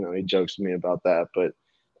always, he jokes to me about that. But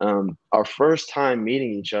our first time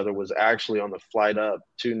meeting each other was actually on the flight up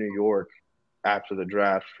to New York after the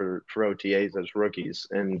draft for OTAs as rookies.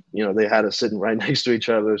 And, they had us sitting right next to each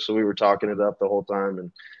other. So we were talking it up the whole time.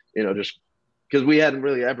 And, just because we hadn't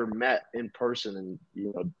really ever met in person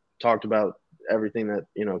and, talked about everything that,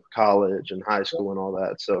 college and high school and all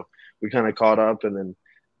that. So we kind of caught up. And then,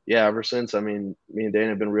 yeah, ever since, I mean, me and Dana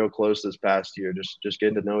have been real close this past year, just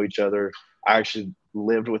getting to know each other. I actually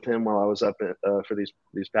lived with him while I was up for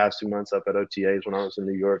these past 2 months up at OTAs when I was in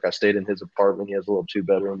New York. I stayed in his apartment. He has a little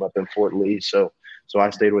 2-bedroom up in Fort Lee, so I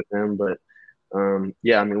stayed with him. But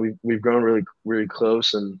yeah, I mean, we've grown really really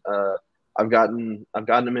close, and I've gotten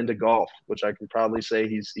him into golf, which I can probably say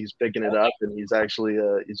he's picking it up, and he's actually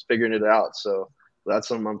he's figuring it out. So that's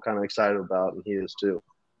something I'm kind of excited about, and he is too.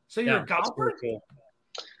 So you're a golfer? Cool.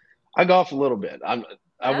 I golf a little bit.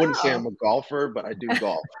 I wouldn't say I'm a golfer, but I do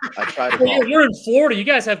golf. I try to well, golf. You're in Florida. You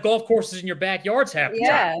guys have golf courses in your backyards half the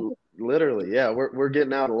time. Literally, yeah. We're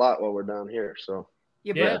getting out a lot while we're down here. So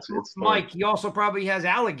yeah, but it's Mike, he also probably has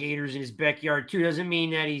alligators in his backyard too. Doesn't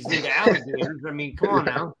mean that he's into alligators. I mean, come on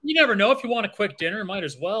now. You never know. If you want a quick dinner, might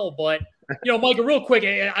as well. But Micah, real quick,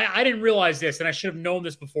 I didn't realize this, and I should have known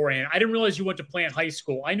this beforehand. I didn't realize you went to Plant High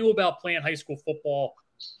School. I knew about Plant High School football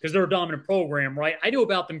because they're a dominant program, right? I knew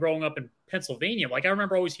about them growing up in Pennsylvania. Like, I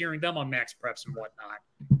remember always hearing them on Max Preps and whatnot.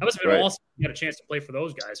 That must have been awesome. You had a chance to play for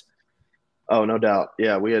those guys. Oh, no doubt.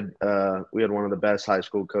 Yeah, we had one of the best high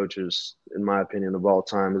school coaches, in my opinion, of all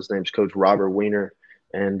time. His name's Coach Robert Weiner,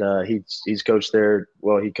 and he's coached there.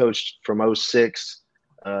 Well, he coached from 06,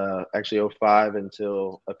 actually 05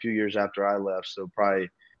 until a few years after I left, so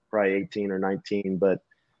probably 18 or 19. But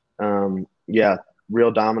yeah,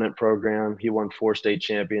 real dominant program. He won 4 state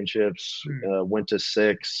championships, went to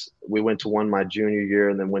 6. We went to 1 my junior year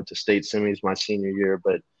and then went to state semis my senior year.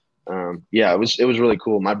 But yeah, it was really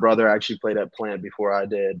cool. My brother actually played at Plant before I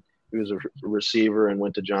did. He was a receiver and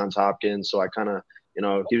went to Johns Hopkins. So I kind of,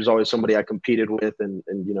 he was always somebody I competed with and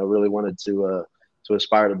really wanted to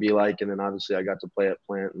aspire to be like. And then obviously I got to play at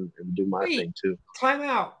Plant and do my thing too. Time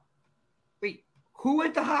out. Wait, who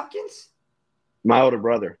went to Hopkins? My older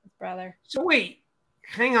brother. So wait.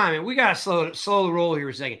 Hang on, man. We gotta slow the roll here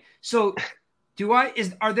a second. So,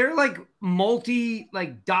 are there like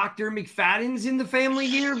Dr. McFaddens in the family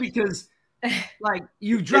here? Because like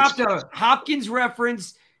you dropped a Hopkins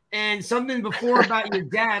reference and something before about your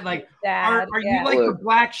dad. Like, are you like the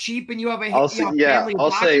black sheep and you have a family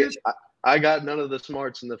of doctors? I got none of the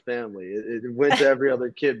smarts in the family. It went to every other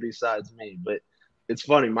kid besides me, but. It's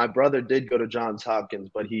funny. My brother did go to Johns Hopkins,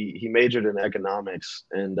 but he majored in economics,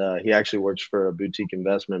 and he actually works for a boutique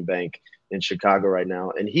investment bank in Chicago right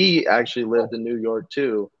now. And he actually lived in New York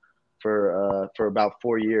too for about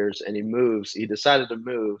 4 years. And he decided to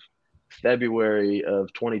move February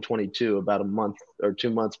of 2022, about a month or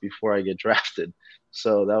 2 months before I get drafted.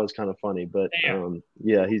 So that was kind of funny. But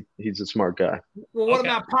yeah, he's a smart guy. Well, what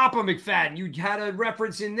about Papa McFadden? You had a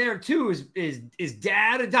reference in there too. Is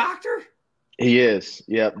Dad a doctor? He is.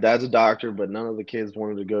 Yep. Dad's a doctor, but none of the kids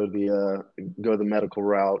wanted to go the medical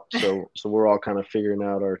route. So we're all kind of figuring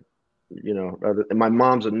out and my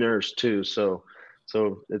mom's a nurse too. So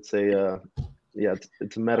it's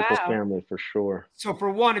it's a medical family for sure. So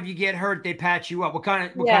for one, if you get hurt, they patch you up. What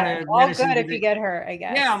kind of all good if you get hurt, I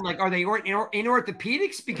guess. Yeah. I'm like, are they in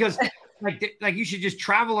orthopedics? Because like you should just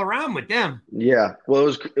travel around with them. Yeah. Well,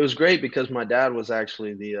 it was great because my dad was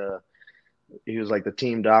actually he was like the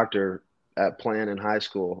team doctor at Plant in high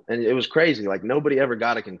school. And it was crazy. Like nobody ever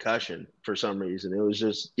got a concussion for some reason. It was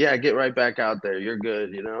just, get right back out there. You're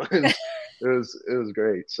good. It was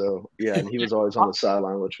great. So yeah. And he was always on the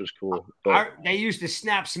sideline, which was cool. But, they used to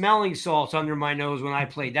snap smelling salts under my nose when I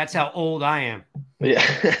played. That's how old I am.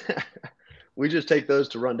 Yeah. We just take those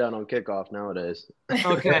to run down on kickoff nowadays.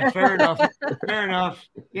 Okay. Fair enough.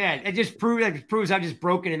 Yeah. It just proves I'm just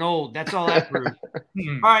broken and old. That's all that proves.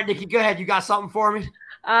 All right, Nikki, go ahead. You got something for me?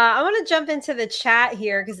 I want to jump into the chat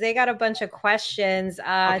here because they got a bunch of questions.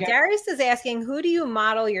 Okay. Darius is asking, who do you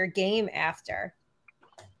model your game after?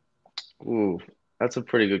 Ooh, that's a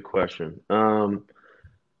pretty good question.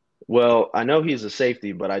 Well, I know he's a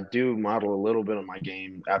safety, but I do model a little bit of my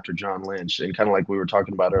game after John Lynch, and kind of like we were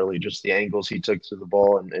talking about earlier, just the angles he took to the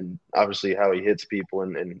ball and obviously how he hits people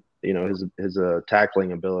and his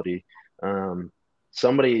tackling ability.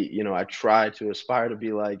 Somebody, I try to aspire to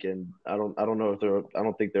be like, and I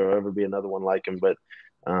don't think there'll ever be another one like him, but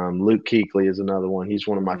Luke Kuechly is another one. He's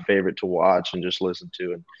one of my favorite to watch and just listen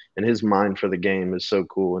to, and his mind for the game is so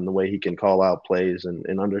cool, and the way he can call out plays and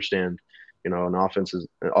understand, an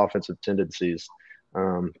offensive tendencies.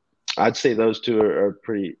 I'd say those two are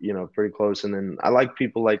pretty close. And then I like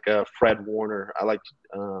people like Fred Warner. I like,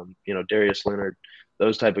 Darius Leonard,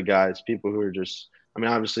 those type of guys, people who are just I mean,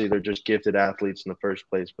 obviously they're just gifted athletes in the first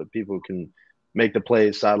place, but people who can make the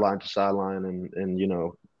plays sideline to sideline and you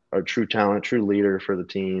know, are true talent, true leader for the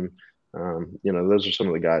team. You know, those are some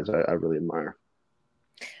of the guys I really admire.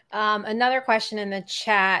 Another question in the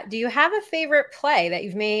chat. Do you have a favorite play that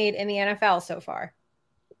you've made in the NFL so far?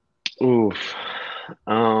 Oof.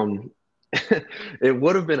 It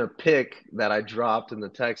would have been a pick that I dropped in the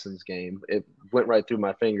Texans game. It went right through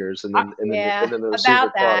my fingers, and then the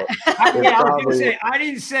receiver caught it. I was gonna say, I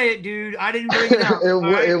didn't say it, dude. I didn't bring it up.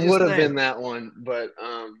 It would have been that one, but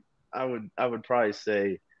I would probably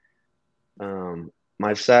say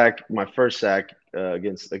my first sack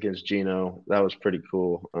against Geno, that was pretty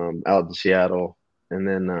cool. Out in Seattle, and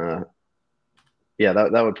then yeah,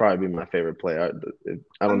 that would probably be my favorite play.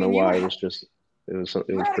 I don't know why. It was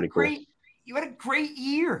pretty cool. You had a great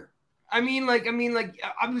year. I mean, like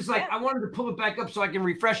I was like, I wanted to pull it back up so I can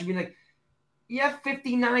refresh. I mean, like, you have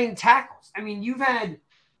 59 tackles. I mean, you've had,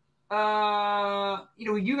 you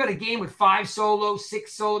know, you had a game with 5 solo,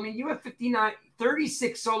 6 solo. I mean, you have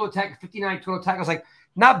 36 solo tackles, 59 total tackles. Like,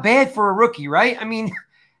 not bad for a rookie, right? I mean,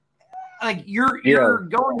 like you're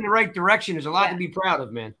going in the right direction. There's a lot to be proud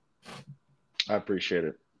of, man. I appreciate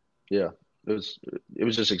it. Yeah. It was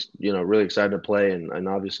just, you know, really excited to play. And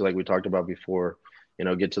obviously, like we talked about before, you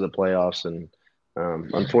know, get to the playoffs. And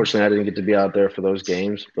unfortunately, I didn't get to be out there for those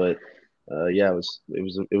games. But, yeah, it was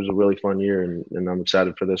a really fun year. And I'm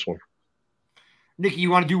excited for this one. Nikki, you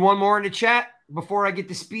want to do one more in the chat before I get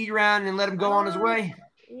the speed round and let him go on his way?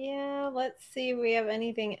 Yeah, let's see if we have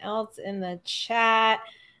anything else in the chat.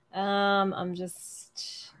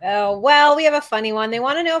 Oh, well, we have a funny one. They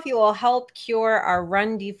want to know if you will help cure our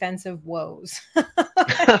run defensive woes.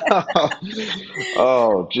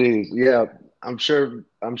 Oh, geez. Yeah, I'm sure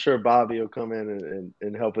Bobby will come in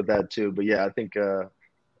and help with that too. But yeah, I think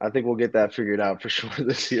we'll get that figured out for sure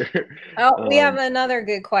this year. Oh, we have another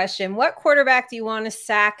good question. What quarterback do you want to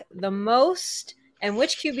sack the most, and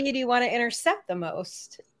which QB do you want to intercept the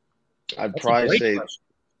most? I'd probably say,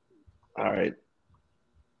 all right.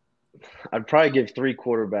 I'd probably give 3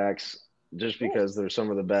 quarterbacks just because they're some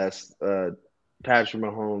of the best. Patrick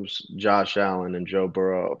Mahomes, Josh Allen, and Joe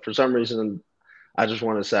Burrow. For some reason, I just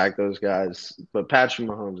want to sack those guys. But Patrick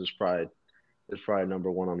Mahomes is probably number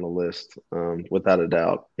 1 on the list, without a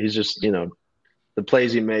doubt. He's just, you know, the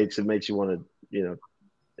plays he makes, it makes you want to, you know,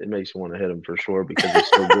 it makes you want to hit him for sure because he's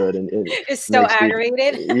so good. And it's so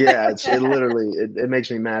aggravated. Yeah, it literally makes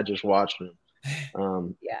me mad just watching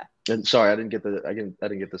him. Yeah. And sorry, I didn't get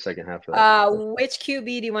the second half of that. Which QB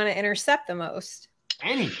do you want to intercept the most?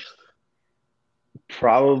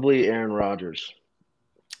 Probably Aaron Rodgers.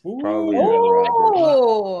 Probably Aaron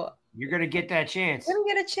Rodgers. You're gonna get that chance. You're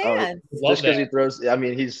gonna get a chance. Just because he throws. I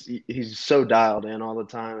mean, he's so dialed in all the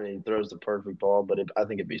time, and he throws the perfect ball. But I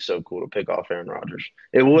think it'd be so cool to pick off Aaron Rodgers.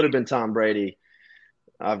 It would have been Tom Brady,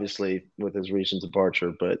 obviously, with his recent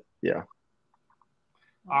departure. But yeah.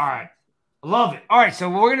 All right. Love it. All right, so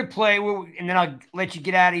we're going to play, and then I'll let you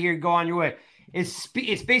get out of here and go on your way. It's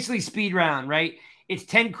basically speed round, right? It's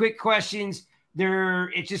 10 quick questions.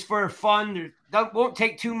 It's just for fun. Won't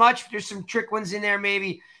take too much. There's some trick ones in there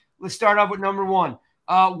maybe. Let's start off with number 1.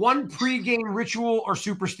 One pregame ritual or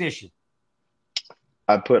superstition?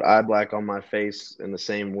 I put eye black on my face in the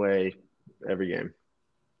same way every game.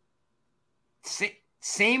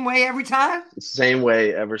 Same way every time? Same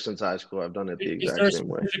way ever since high school. I've done it the exact same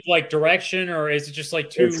way. Like direction, or is it just like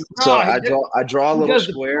two? I draw a little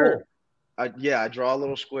square. I draw a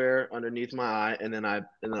little square underneath my eye, and then I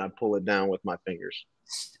pull it down with my fingers.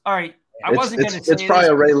 All right, I wasn't going to say it's probably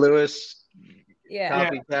a Ray Lewis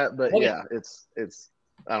copycat, but it's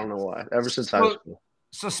I don't know why. Ever since high school.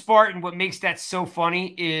 So Spartan, what makes that so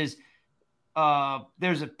funny is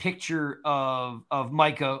there's a picture of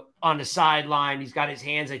Micah on the sideline. He's got his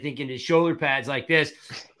hands, I think, in his shoulder pads like this,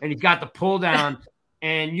 and he's got the pull down.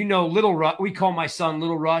 And you know, Little Rush, we call my son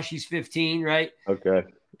Little Rush. He's 15, right? Okay.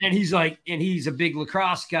 And he's like, and he's a big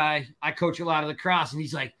lacrosse guy. I coach a lot of lacrosse, and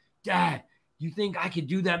he's like, Dad, you think I could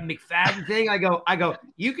do that McFadden thing? I go,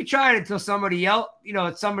 you could try it until somebody else, you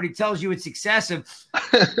know, somebody tells you it's excessive.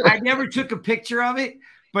 I never took a picture of it.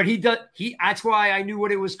 But that's why I knew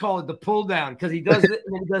what it was called, the pull down, because he does it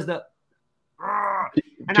and then he does the.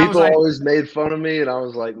 And people always made fun of me, and I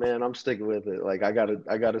was like, man, I'm sticking with it. Like I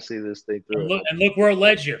gotta see this thing through. And look where it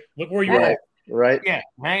led you. Look where you are. Right. Yeah,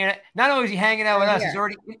 hanging out. Not only is he hanging out with us,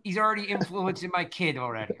 he's already influencing my kid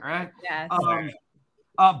already. Right. Yes.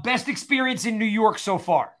 Best experience in New York so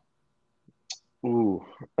far. Ooh.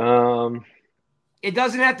 It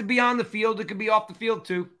doesn't have to be on the field. It could be off the field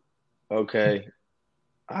too. Okay.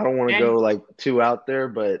 I don't want to go like too out there,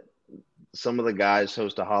 but some of the guys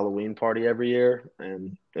host a Halloween party every year,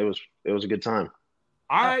 and it was a good time.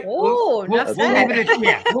 All right. Oh, we'll leave it at,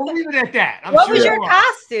 yeah, we'll leave it at that. What was your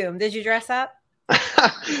costume? Did you dress up?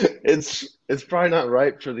 It's probably not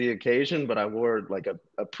right for the occasion, but I wore like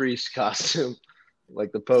a priest costume,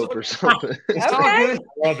 like the Pope or something. It's all good.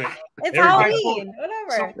 Love it. It's Halloween.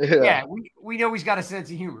 Whatever. So, yeah, we know he's got a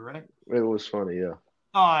sense of humor, right? It was funny, yeah.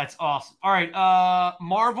 Oh, that's awesome. All right.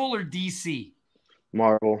 Marvel or DC?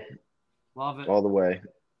 Marvel. Love it. All the way.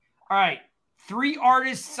 All right. 3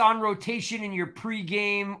 artists on rotation in your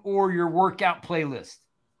pregame or your workout playlist.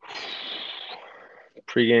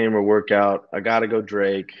 Pregame or workout. I gotta go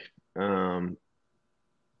Drake. I'm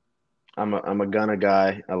a Gunna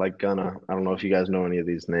guy. I like Gunna. I don't know if you guys know any of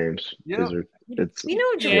these names. Yeah. We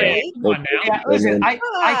know Drake. Come on now. Yeah, listen,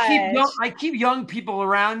 I keep young people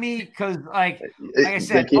around me because, like I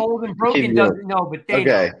said, old and broken doesn't know, but they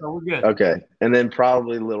know, so we're good. Okay, and then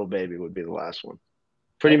probably Lil Baby would be the last one.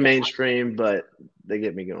 Pretty mainstream, but they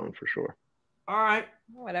get me going for sure. All right.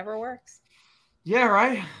 Whatever works. Yeah,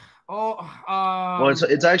 right. Oh, well,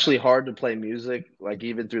 it's actually hard to play music, like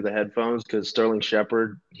even through the headphones, because Sterling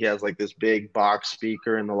Shepard, he has like this big box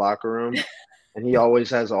speaker in the locker room, and he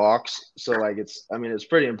always has aux. So like it's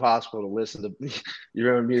pretty impossible to listen to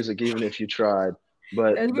your own music even if you tried.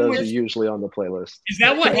 But those are usually on the playlist. Is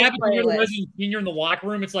that what happens when you're the resident senior in the locker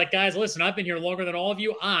room? It's like, guys, listen, I've been here longer than all of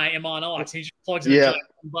you. I am on aux. He just plugs in the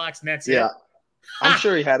box and that's it. I'm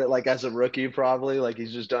sure he had it like as a rookie, probably. Like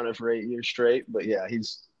he's just done it for 8 years straight. But yeah,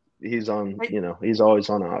 he's on, he's always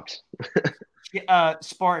on aux.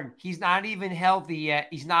 Spartan, he's not even healthy yet.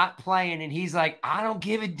 He's not playing, and he's like, I don't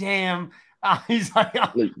give a damn. He's like,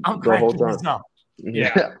 I'm cranking this up.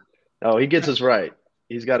 Yeah. Oh, he gets us right.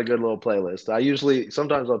 He's got a good little playlist.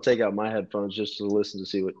 Sometimes I'll take out my headphones just to listen to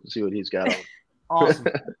see what he's got on. Awesome.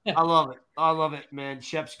 I love it, man.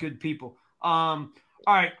 Shep's good people. All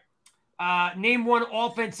right. Name one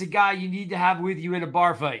offensive guy you need to have with you in a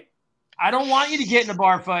bar fight. I don't want you to get in a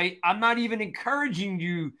bar fight. I'm not even encouraging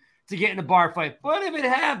you to get in a bar fight. But if it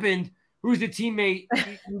happened, who's the teammate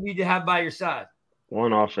you need to have by your side?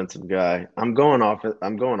 One offensive guy. I'm going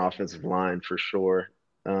offensive line for sure.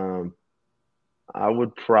 I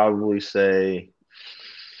would probably say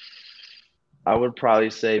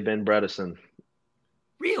Ben Bredesen.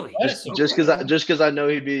 Really? Just because I know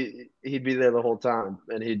he'd be there the whole time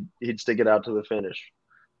and he'd stick it out to the finish.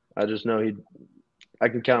 I just know I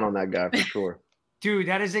can count on that guy for sure. Dude,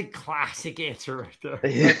 that is a classic answer right there.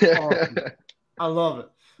 Yeah. Awesome. I love it.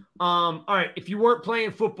 All right, if you weren't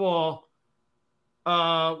playing football,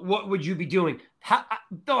 what would you be doing?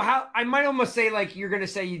 I might almost say like you're going to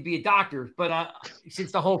say you'd be a doctor, but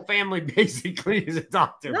since the whole family basically is a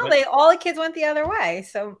doctor. No, all the kids went the other way,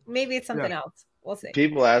 so maybe it's something else. We'll see.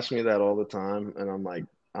 People ask me that all the time, and I'm like,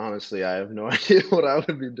 honestly, I have no idea what I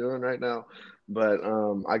would be doing right now. But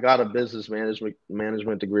I got a business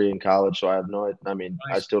management degree in college, so I have no. I mean,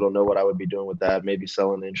 nice. I still don't know what I would be doing with that. Maybe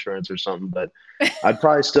selling insurance or something. But I'd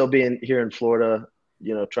probably still be here in Florida,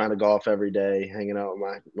 trying to golf every day, hanging out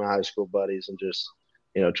with my high school buddies, and just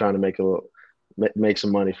trying to make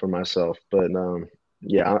some money for myself. But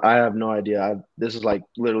yeah, I have no idea. This is like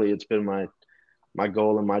literally, it's been my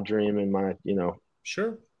goal and my dream and my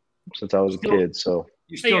sure since I was a kid. So.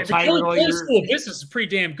 You're still tight with all your school business is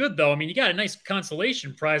pretty damn good, though. I mean, you got a nice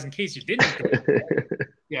consolation prize in case you didn't.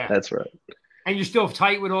 Yeah, that's right. And you're still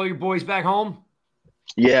tight with all your boys back home.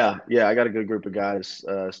 Yeah. I got a good group of guys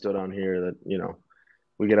still down here that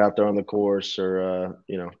we get out there on the course or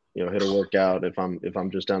hit a workout if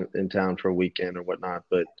I'm just down in town for a weekend or whatnot.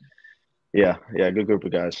 But yeah, good group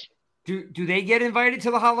of guys. Do they get invited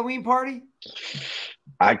to the Halloween party?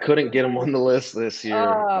 I couldn't get them on the list this year.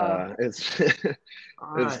 Oh.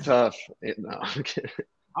 It's tough. No, I'm kidding.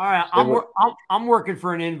 All right, I'm working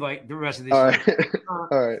for an invite the rest of this year. All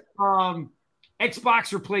right.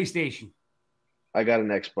 Xbox or PlayStation? I got an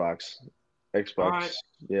Xbox. Xbox. Right.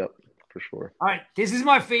 Yep, for sure. All right, this is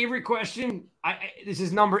my favorite question. This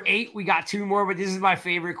is number 8. We got 2 more, but this is my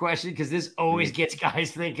favorite question because this always gets guys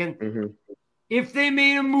thinking. Mm-hmm. If they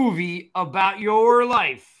made a movie about your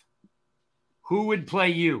life, who would play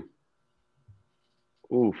you?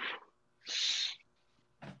 Oof.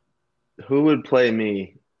 Who would play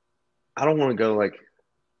me? I don't want to go like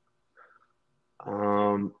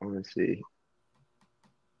let's see.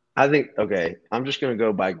 I think I'm just gonna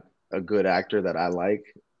go by a good actor that I like.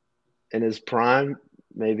 In his prime,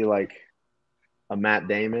 maybe like a Matt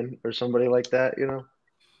Damon or somebody like that,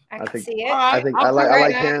 I can see it. I think I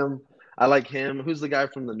like him. I like him. Who's the guy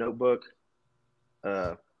from The Notebook?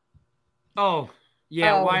 Oh,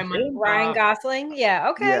 yeah. Why am I Ryan Gosling?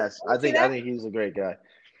 Yeah. Okay. Yes, I think he's a great guy.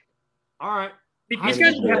 All right. These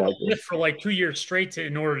guys would have to live for like 2 years straight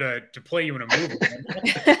in order to play you in a movie.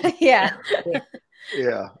 Yeah.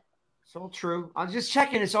 Yeah. So true. I'm just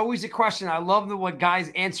checking. It's always a question. I love what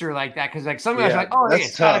guys answer like that because like some guys are like, oh, hey,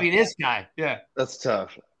 it's got to be this guy. Yeah. That's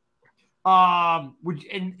tough. And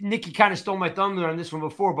Nikki kind of stole my thunder on this one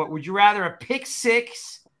before, but would you rather a pick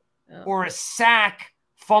six or a sack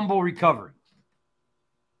fumble recovery?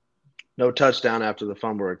 No touchdown after the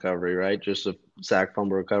fumble recovery, right? Just a sack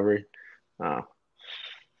fumble recovery.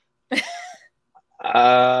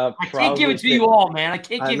 I can't give it to you all, man. I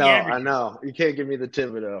can't give you everything. I know. You can't give me the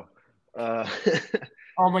Thibodeau.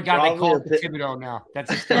 Oh, my God. They call it the Thibodeau now.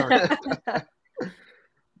 That's hysterical.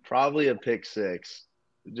 Probably a pick six.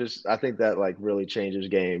 I think that, like, really changes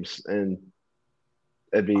games. And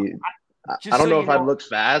it'd be – I don't know if I'd look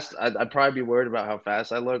fast. I'd probably be worried about how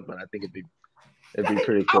fast I look, but I think it'd be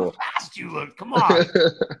pretty cool. How fast you look? Come on.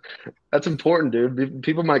 That's important, dude.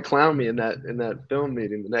 People might clown me in that film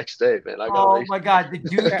meeting the next day, man. My God, the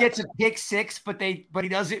dude gets a pick six, but he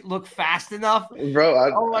doesn't look fast enough, bro.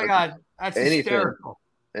 Oh my God, that's hysterical.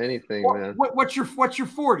 Anything, man. What's your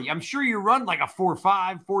 40? I'm sure you run like a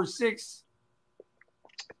 4.5, 4.6,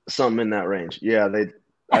 something in that range. Yeah,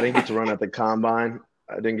 I didn't get to run at the combine.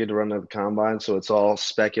 So it's all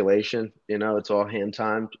speculation. You know, it's all hand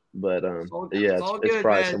timed. But it's probably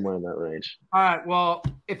man. Somewhere in that range. All right. Well,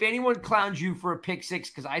 if anyone clowns you for a pick six,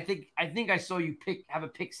 because I think I saw you have a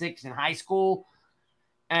pick six in high school,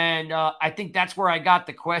 and I think that's where I got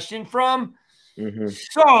the question from. Mm-hmm.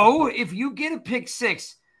 So if you get a pick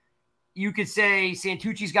six, you could say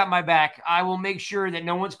Santucci's got my back. I will make sure that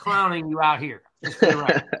no one's clowning you out here. Just for the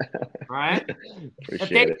right. All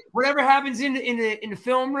right. Whatever happens in the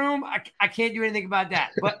film room, I can't do anything about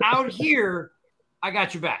that. But out here, I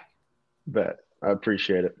got your back. Bet. I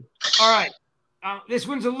appreciate it. All right. This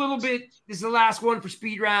one's a little bit. This is the last one for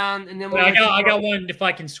speed round, and then I got one if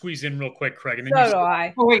I can squeeze in real quick, Craig. And then so do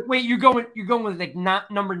I. Oh wait, you're going with like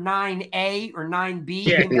number 9A or 9B?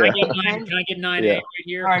 Yeah. Can I get 9A right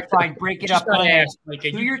here? All right, fine. Break it up. Mike,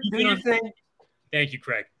 do your thing. Thank you,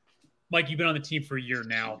 Craig. Mike, you've been on the team for a year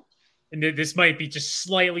now, and this might be just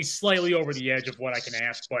slightly over the edge of what I can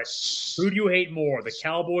ask, but who do you hate more, the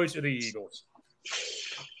Cowboys or the Eagles?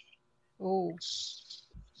 Oh.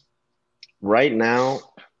 Right now,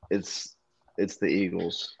 it's the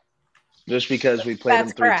Eagles, just because we played them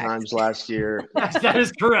 3 times last year. That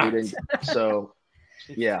is correct. So,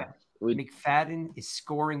 yeah, McFadden is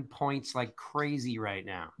scoring points like crazy right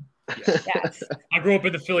now. Yes. I grew up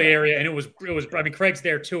in the Philly area, and it was. I mean, Craig's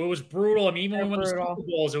there too. It was brutal. I mean, even when we won the Super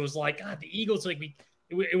Bowls, it was like, God, the Eagles. Like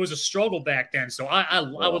it was a struggle back then. So I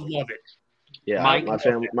would love it. Yeah,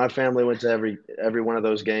 my family went to every one of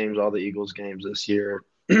those games, all the Eagles games this year,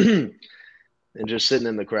 and just sitting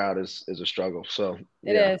in the crowd is a struggle. So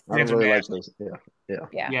it is. I don't really like those.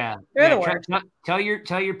 Yeah. They're the worst. Tell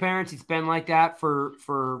your parents it's been like that for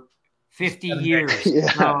 50 years.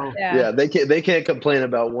 They can't complain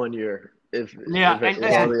about 1 year.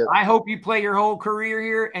 I hope you play your whole career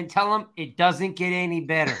here and tell them it doesn't get any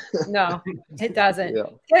better. No, it doesn't. It's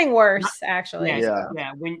getting worse, actually.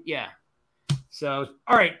 So,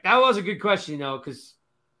 all right, that was a good question though, because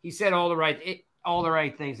he said all the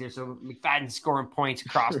right things there. So McFadden scoring points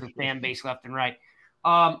across the fan base left and right.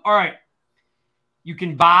 All right, you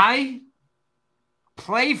can buy,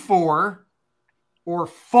 play for, or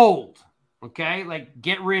fold. Okay, like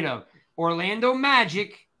get rid of Orlando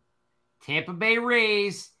Magic, Tampa Bay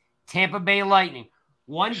Rays, Tampa Bay Lightning.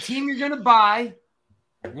 One team you're going to buy,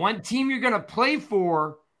 one team you're going to play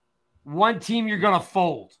for, one team you're going to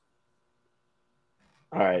fold.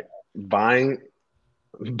 All right, buying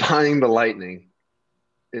the Lightning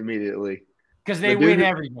immediately because they win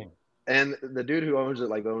everything. And the dude who owns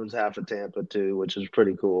it owns half of Tampa too, which is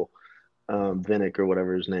pretty cool. Vinnick or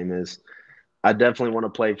whatever his name is. I definitely want to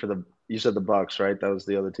play for the. You said the Bucks, right? That was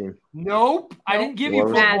the other team. Nope, I didn't give you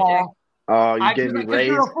football. Oh, you gave me Rays.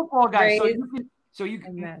 You're a football guy, so you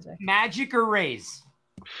can Magic or Rays.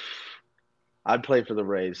 I'd play for the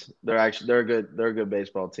Rays. They're a good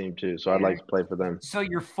baseball team too. So I'd like to play for them. So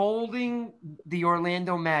you're folding the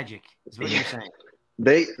Orlando Magic, is what you're saying.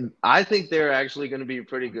 I think they're actually going to be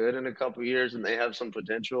pretty good in a couple of years, and they have some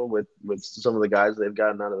potential with some of the guys they've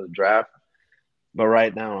gotten out of the draft. But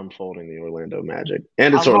right now, I'm folding the Orlando Magic,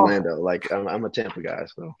 and it's Orlando. I'm a Tampa guy,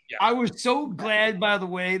 so yeah. I was so glad, by the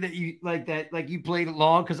way, that you you played it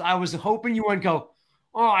long, because I was hoping you wouldn't go,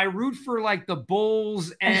 oh, I root for the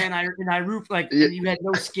Bulls, and I root and you had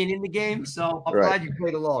no skin in the game. So I'm glad you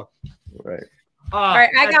played along. Right. All right,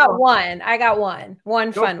 I got one.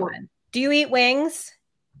 One fun one. Do you eat wings?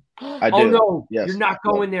 I do. Oh no, yes, you're not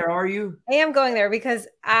going there, are you? I am going there because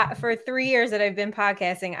for 3 years that I've been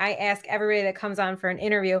podcasting, I ask everybody that comes on for an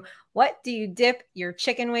interview, what do you dip your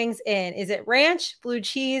chicken wings in? Is it ranch, blue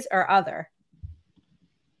cheese, or other?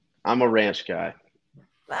 I'm a ranch guy.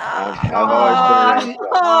 Oh, I've always been a ranch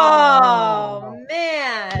guy. Oh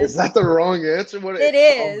man, Is that the wrong answer? What it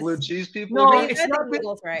is? Blue cheese people? No, But you it's said not the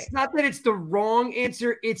Eagles, right? it's not that it's the wrong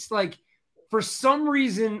answer. It's like for some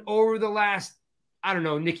reason over the last, I don't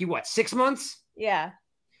know, Nikki, what, 6 months? Yeah.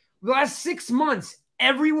 The last 6 months,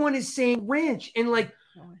 everyone is saying ranch, and like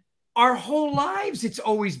our whole lives, it's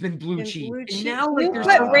always been blue cheese. Blue And cheese. now, You like, there's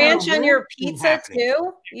put some ranch kind of on your ranch thing pizza happening.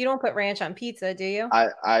 too? You don't put ranch on pizza, do you?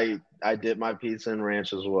 I dip my pizza in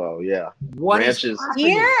ranch as well. Yeah. What Ranch is is happening?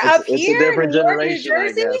 Here, It's- up it's a here, different New York, New generation, I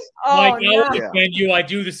Jersey? guess. Oh Mike, I no! will defend you. I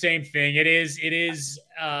do the same thing. It is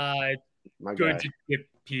My good guy. to dip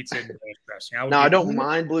pizza in ranch dressing. No, I don't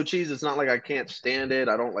mind blue cheese. It's not like I can't stand it.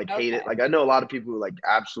 I don't hate it. Okay. Like I know a lot of people who like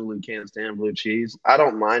absolutely can't stand blue cheese. I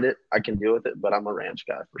don't mind it. I can deal with it, but I'm a ranch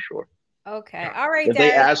guy for sure. Okay, all right. If they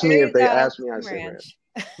Darius, ask me, there if you they go. ask me, I Team say ranch.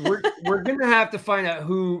 We're gonna have to find out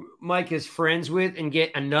who Mike is friends with and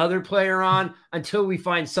get another player on until we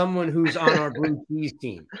find someone who's on our blue cheese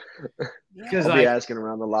team. Because I'll be asking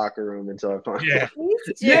around the locker room until I find Yeah. Please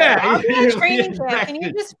do. Yeah, I'll be yeah, on training camp. Can you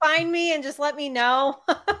exactly. just find me and just let me know?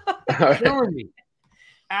 killing me,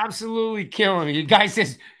 absolutely killing me. The guy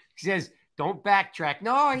says don't backtrack.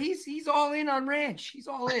 No, he's all in on ranch. He's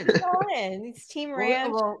all in. All in. It's Team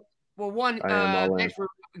Ranch. Well, one I am all in. next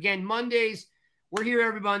again Mondays. We're here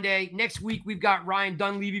every Monday. Next week we've got Ryan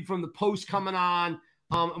Dunleavy from the Post coming on,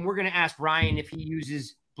 and we're gonna ask Ryan if he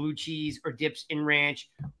uses blue cheese or dips in ranch,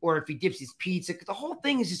 or if he dips his pizza. Because the whole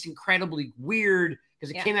thing is just incredibly weird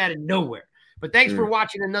because it came out of nowhere. But thanks for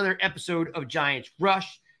watching another episode of Giants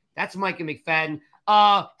Rush. That's Micah McFadden.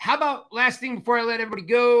 How about last thing before I let everybody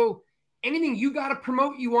go? Anything you got to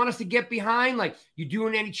promote you want us to get behind? Like you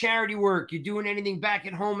doing any charity work? You doing anything back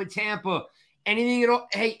at home in Tampa? Anything at all?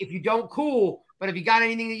 Hey, if you don't, cool. But if you got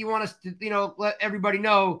anything that you want us to, let everybody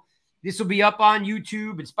know, this will be up on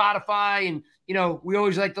YouTube and Spotify. And, we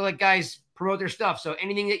always like to let guys promote their stuff. So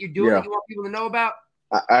anything that you're doing that you want people to know about?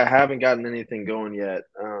 I haven't gotten anything going yet.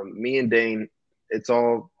 Me and Dane, it's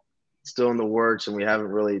all still in the works, and we haven't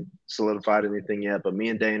really solidified anything yet. But me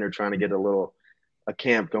and Dane are trying to get a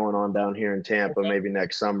camp going on down here in Tampa, maybe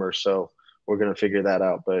next summer. So we're going to figure that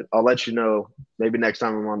out. But I'll let you know. Maybe next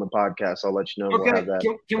time I'm on the podcast, I'll let you know. Okay. We'll have that.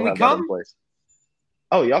 Can we'll we have that in come? place.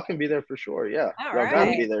 Oh, y'all can be there for sure. Yeah, All y'all got to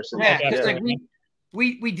right. be there. Yeah, it's like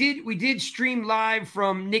we did stream live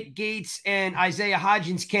from Nick Gates and Isaiah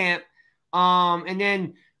Hodgins camp, and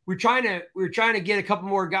then we were trying to get a couple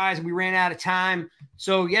more guys, and we ran out of time.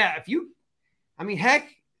 So yeah, heck,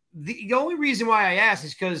 the only reason why I asked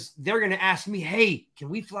is because they're going to ask me, hey, can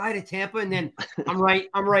we fly to Tampa? And then I'm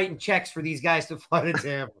writing checks for these guys to fly to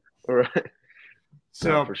Tampa. All right. So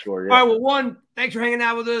No, for sure. Yeah. All right. Well, thanks for hanging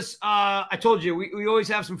out with us. I told you we always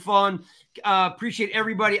have some fun. Appreciate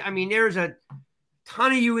everybody. I mean, there's a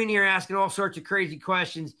ton of you in here asking all sorts of crazy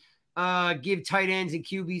questions. Give tight ends and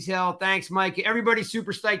QBs hell. Thanks, Mike. Everybody's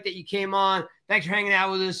super psyched that you came on. Thanks for hanging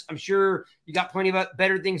out with us. I'm sure you got plenty of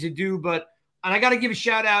better things to do, and I got to give a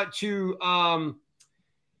shout out to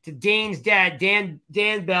Dane's dad, Dan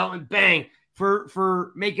Belton, bang,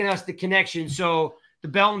 for making us the connection. So the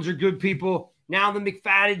Beltons are good people. Now the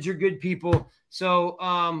McFaddens are good people.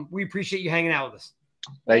 So we appreciate you hanging out with us.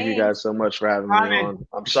 Thank you guys so much for having me on.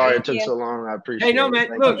 I'm sorry it took so long. I appreciate it. Hey, no, man.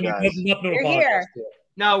 Thank Look, you guys. You're here.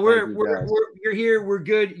 No, you're here. We're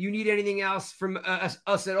good. You need anything else from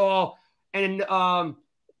us at all? And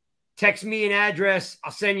text me an address.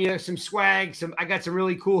 I'll send you some swag. I got some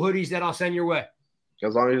really cool hoodies that I'll send your way.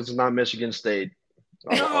 As long as it's not Michigan State.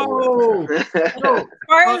 No.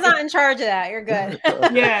 Spartan's not in charge of that. You're good.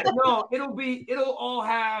 Yeah, no,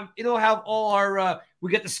 it'll have all our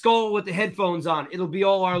we got the skull with the headphones on. It'll be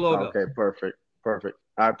all our logo. Okay, perfect.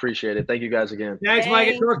 I appreciate it. Thank you guys again. Thanks,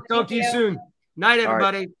 Mike. Talk to you soon. Night,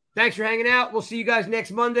 everybody. Right. Thanks for hanging out. We'll see you guys next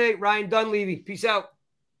Monday. Ryan Dunleavy. Peace out.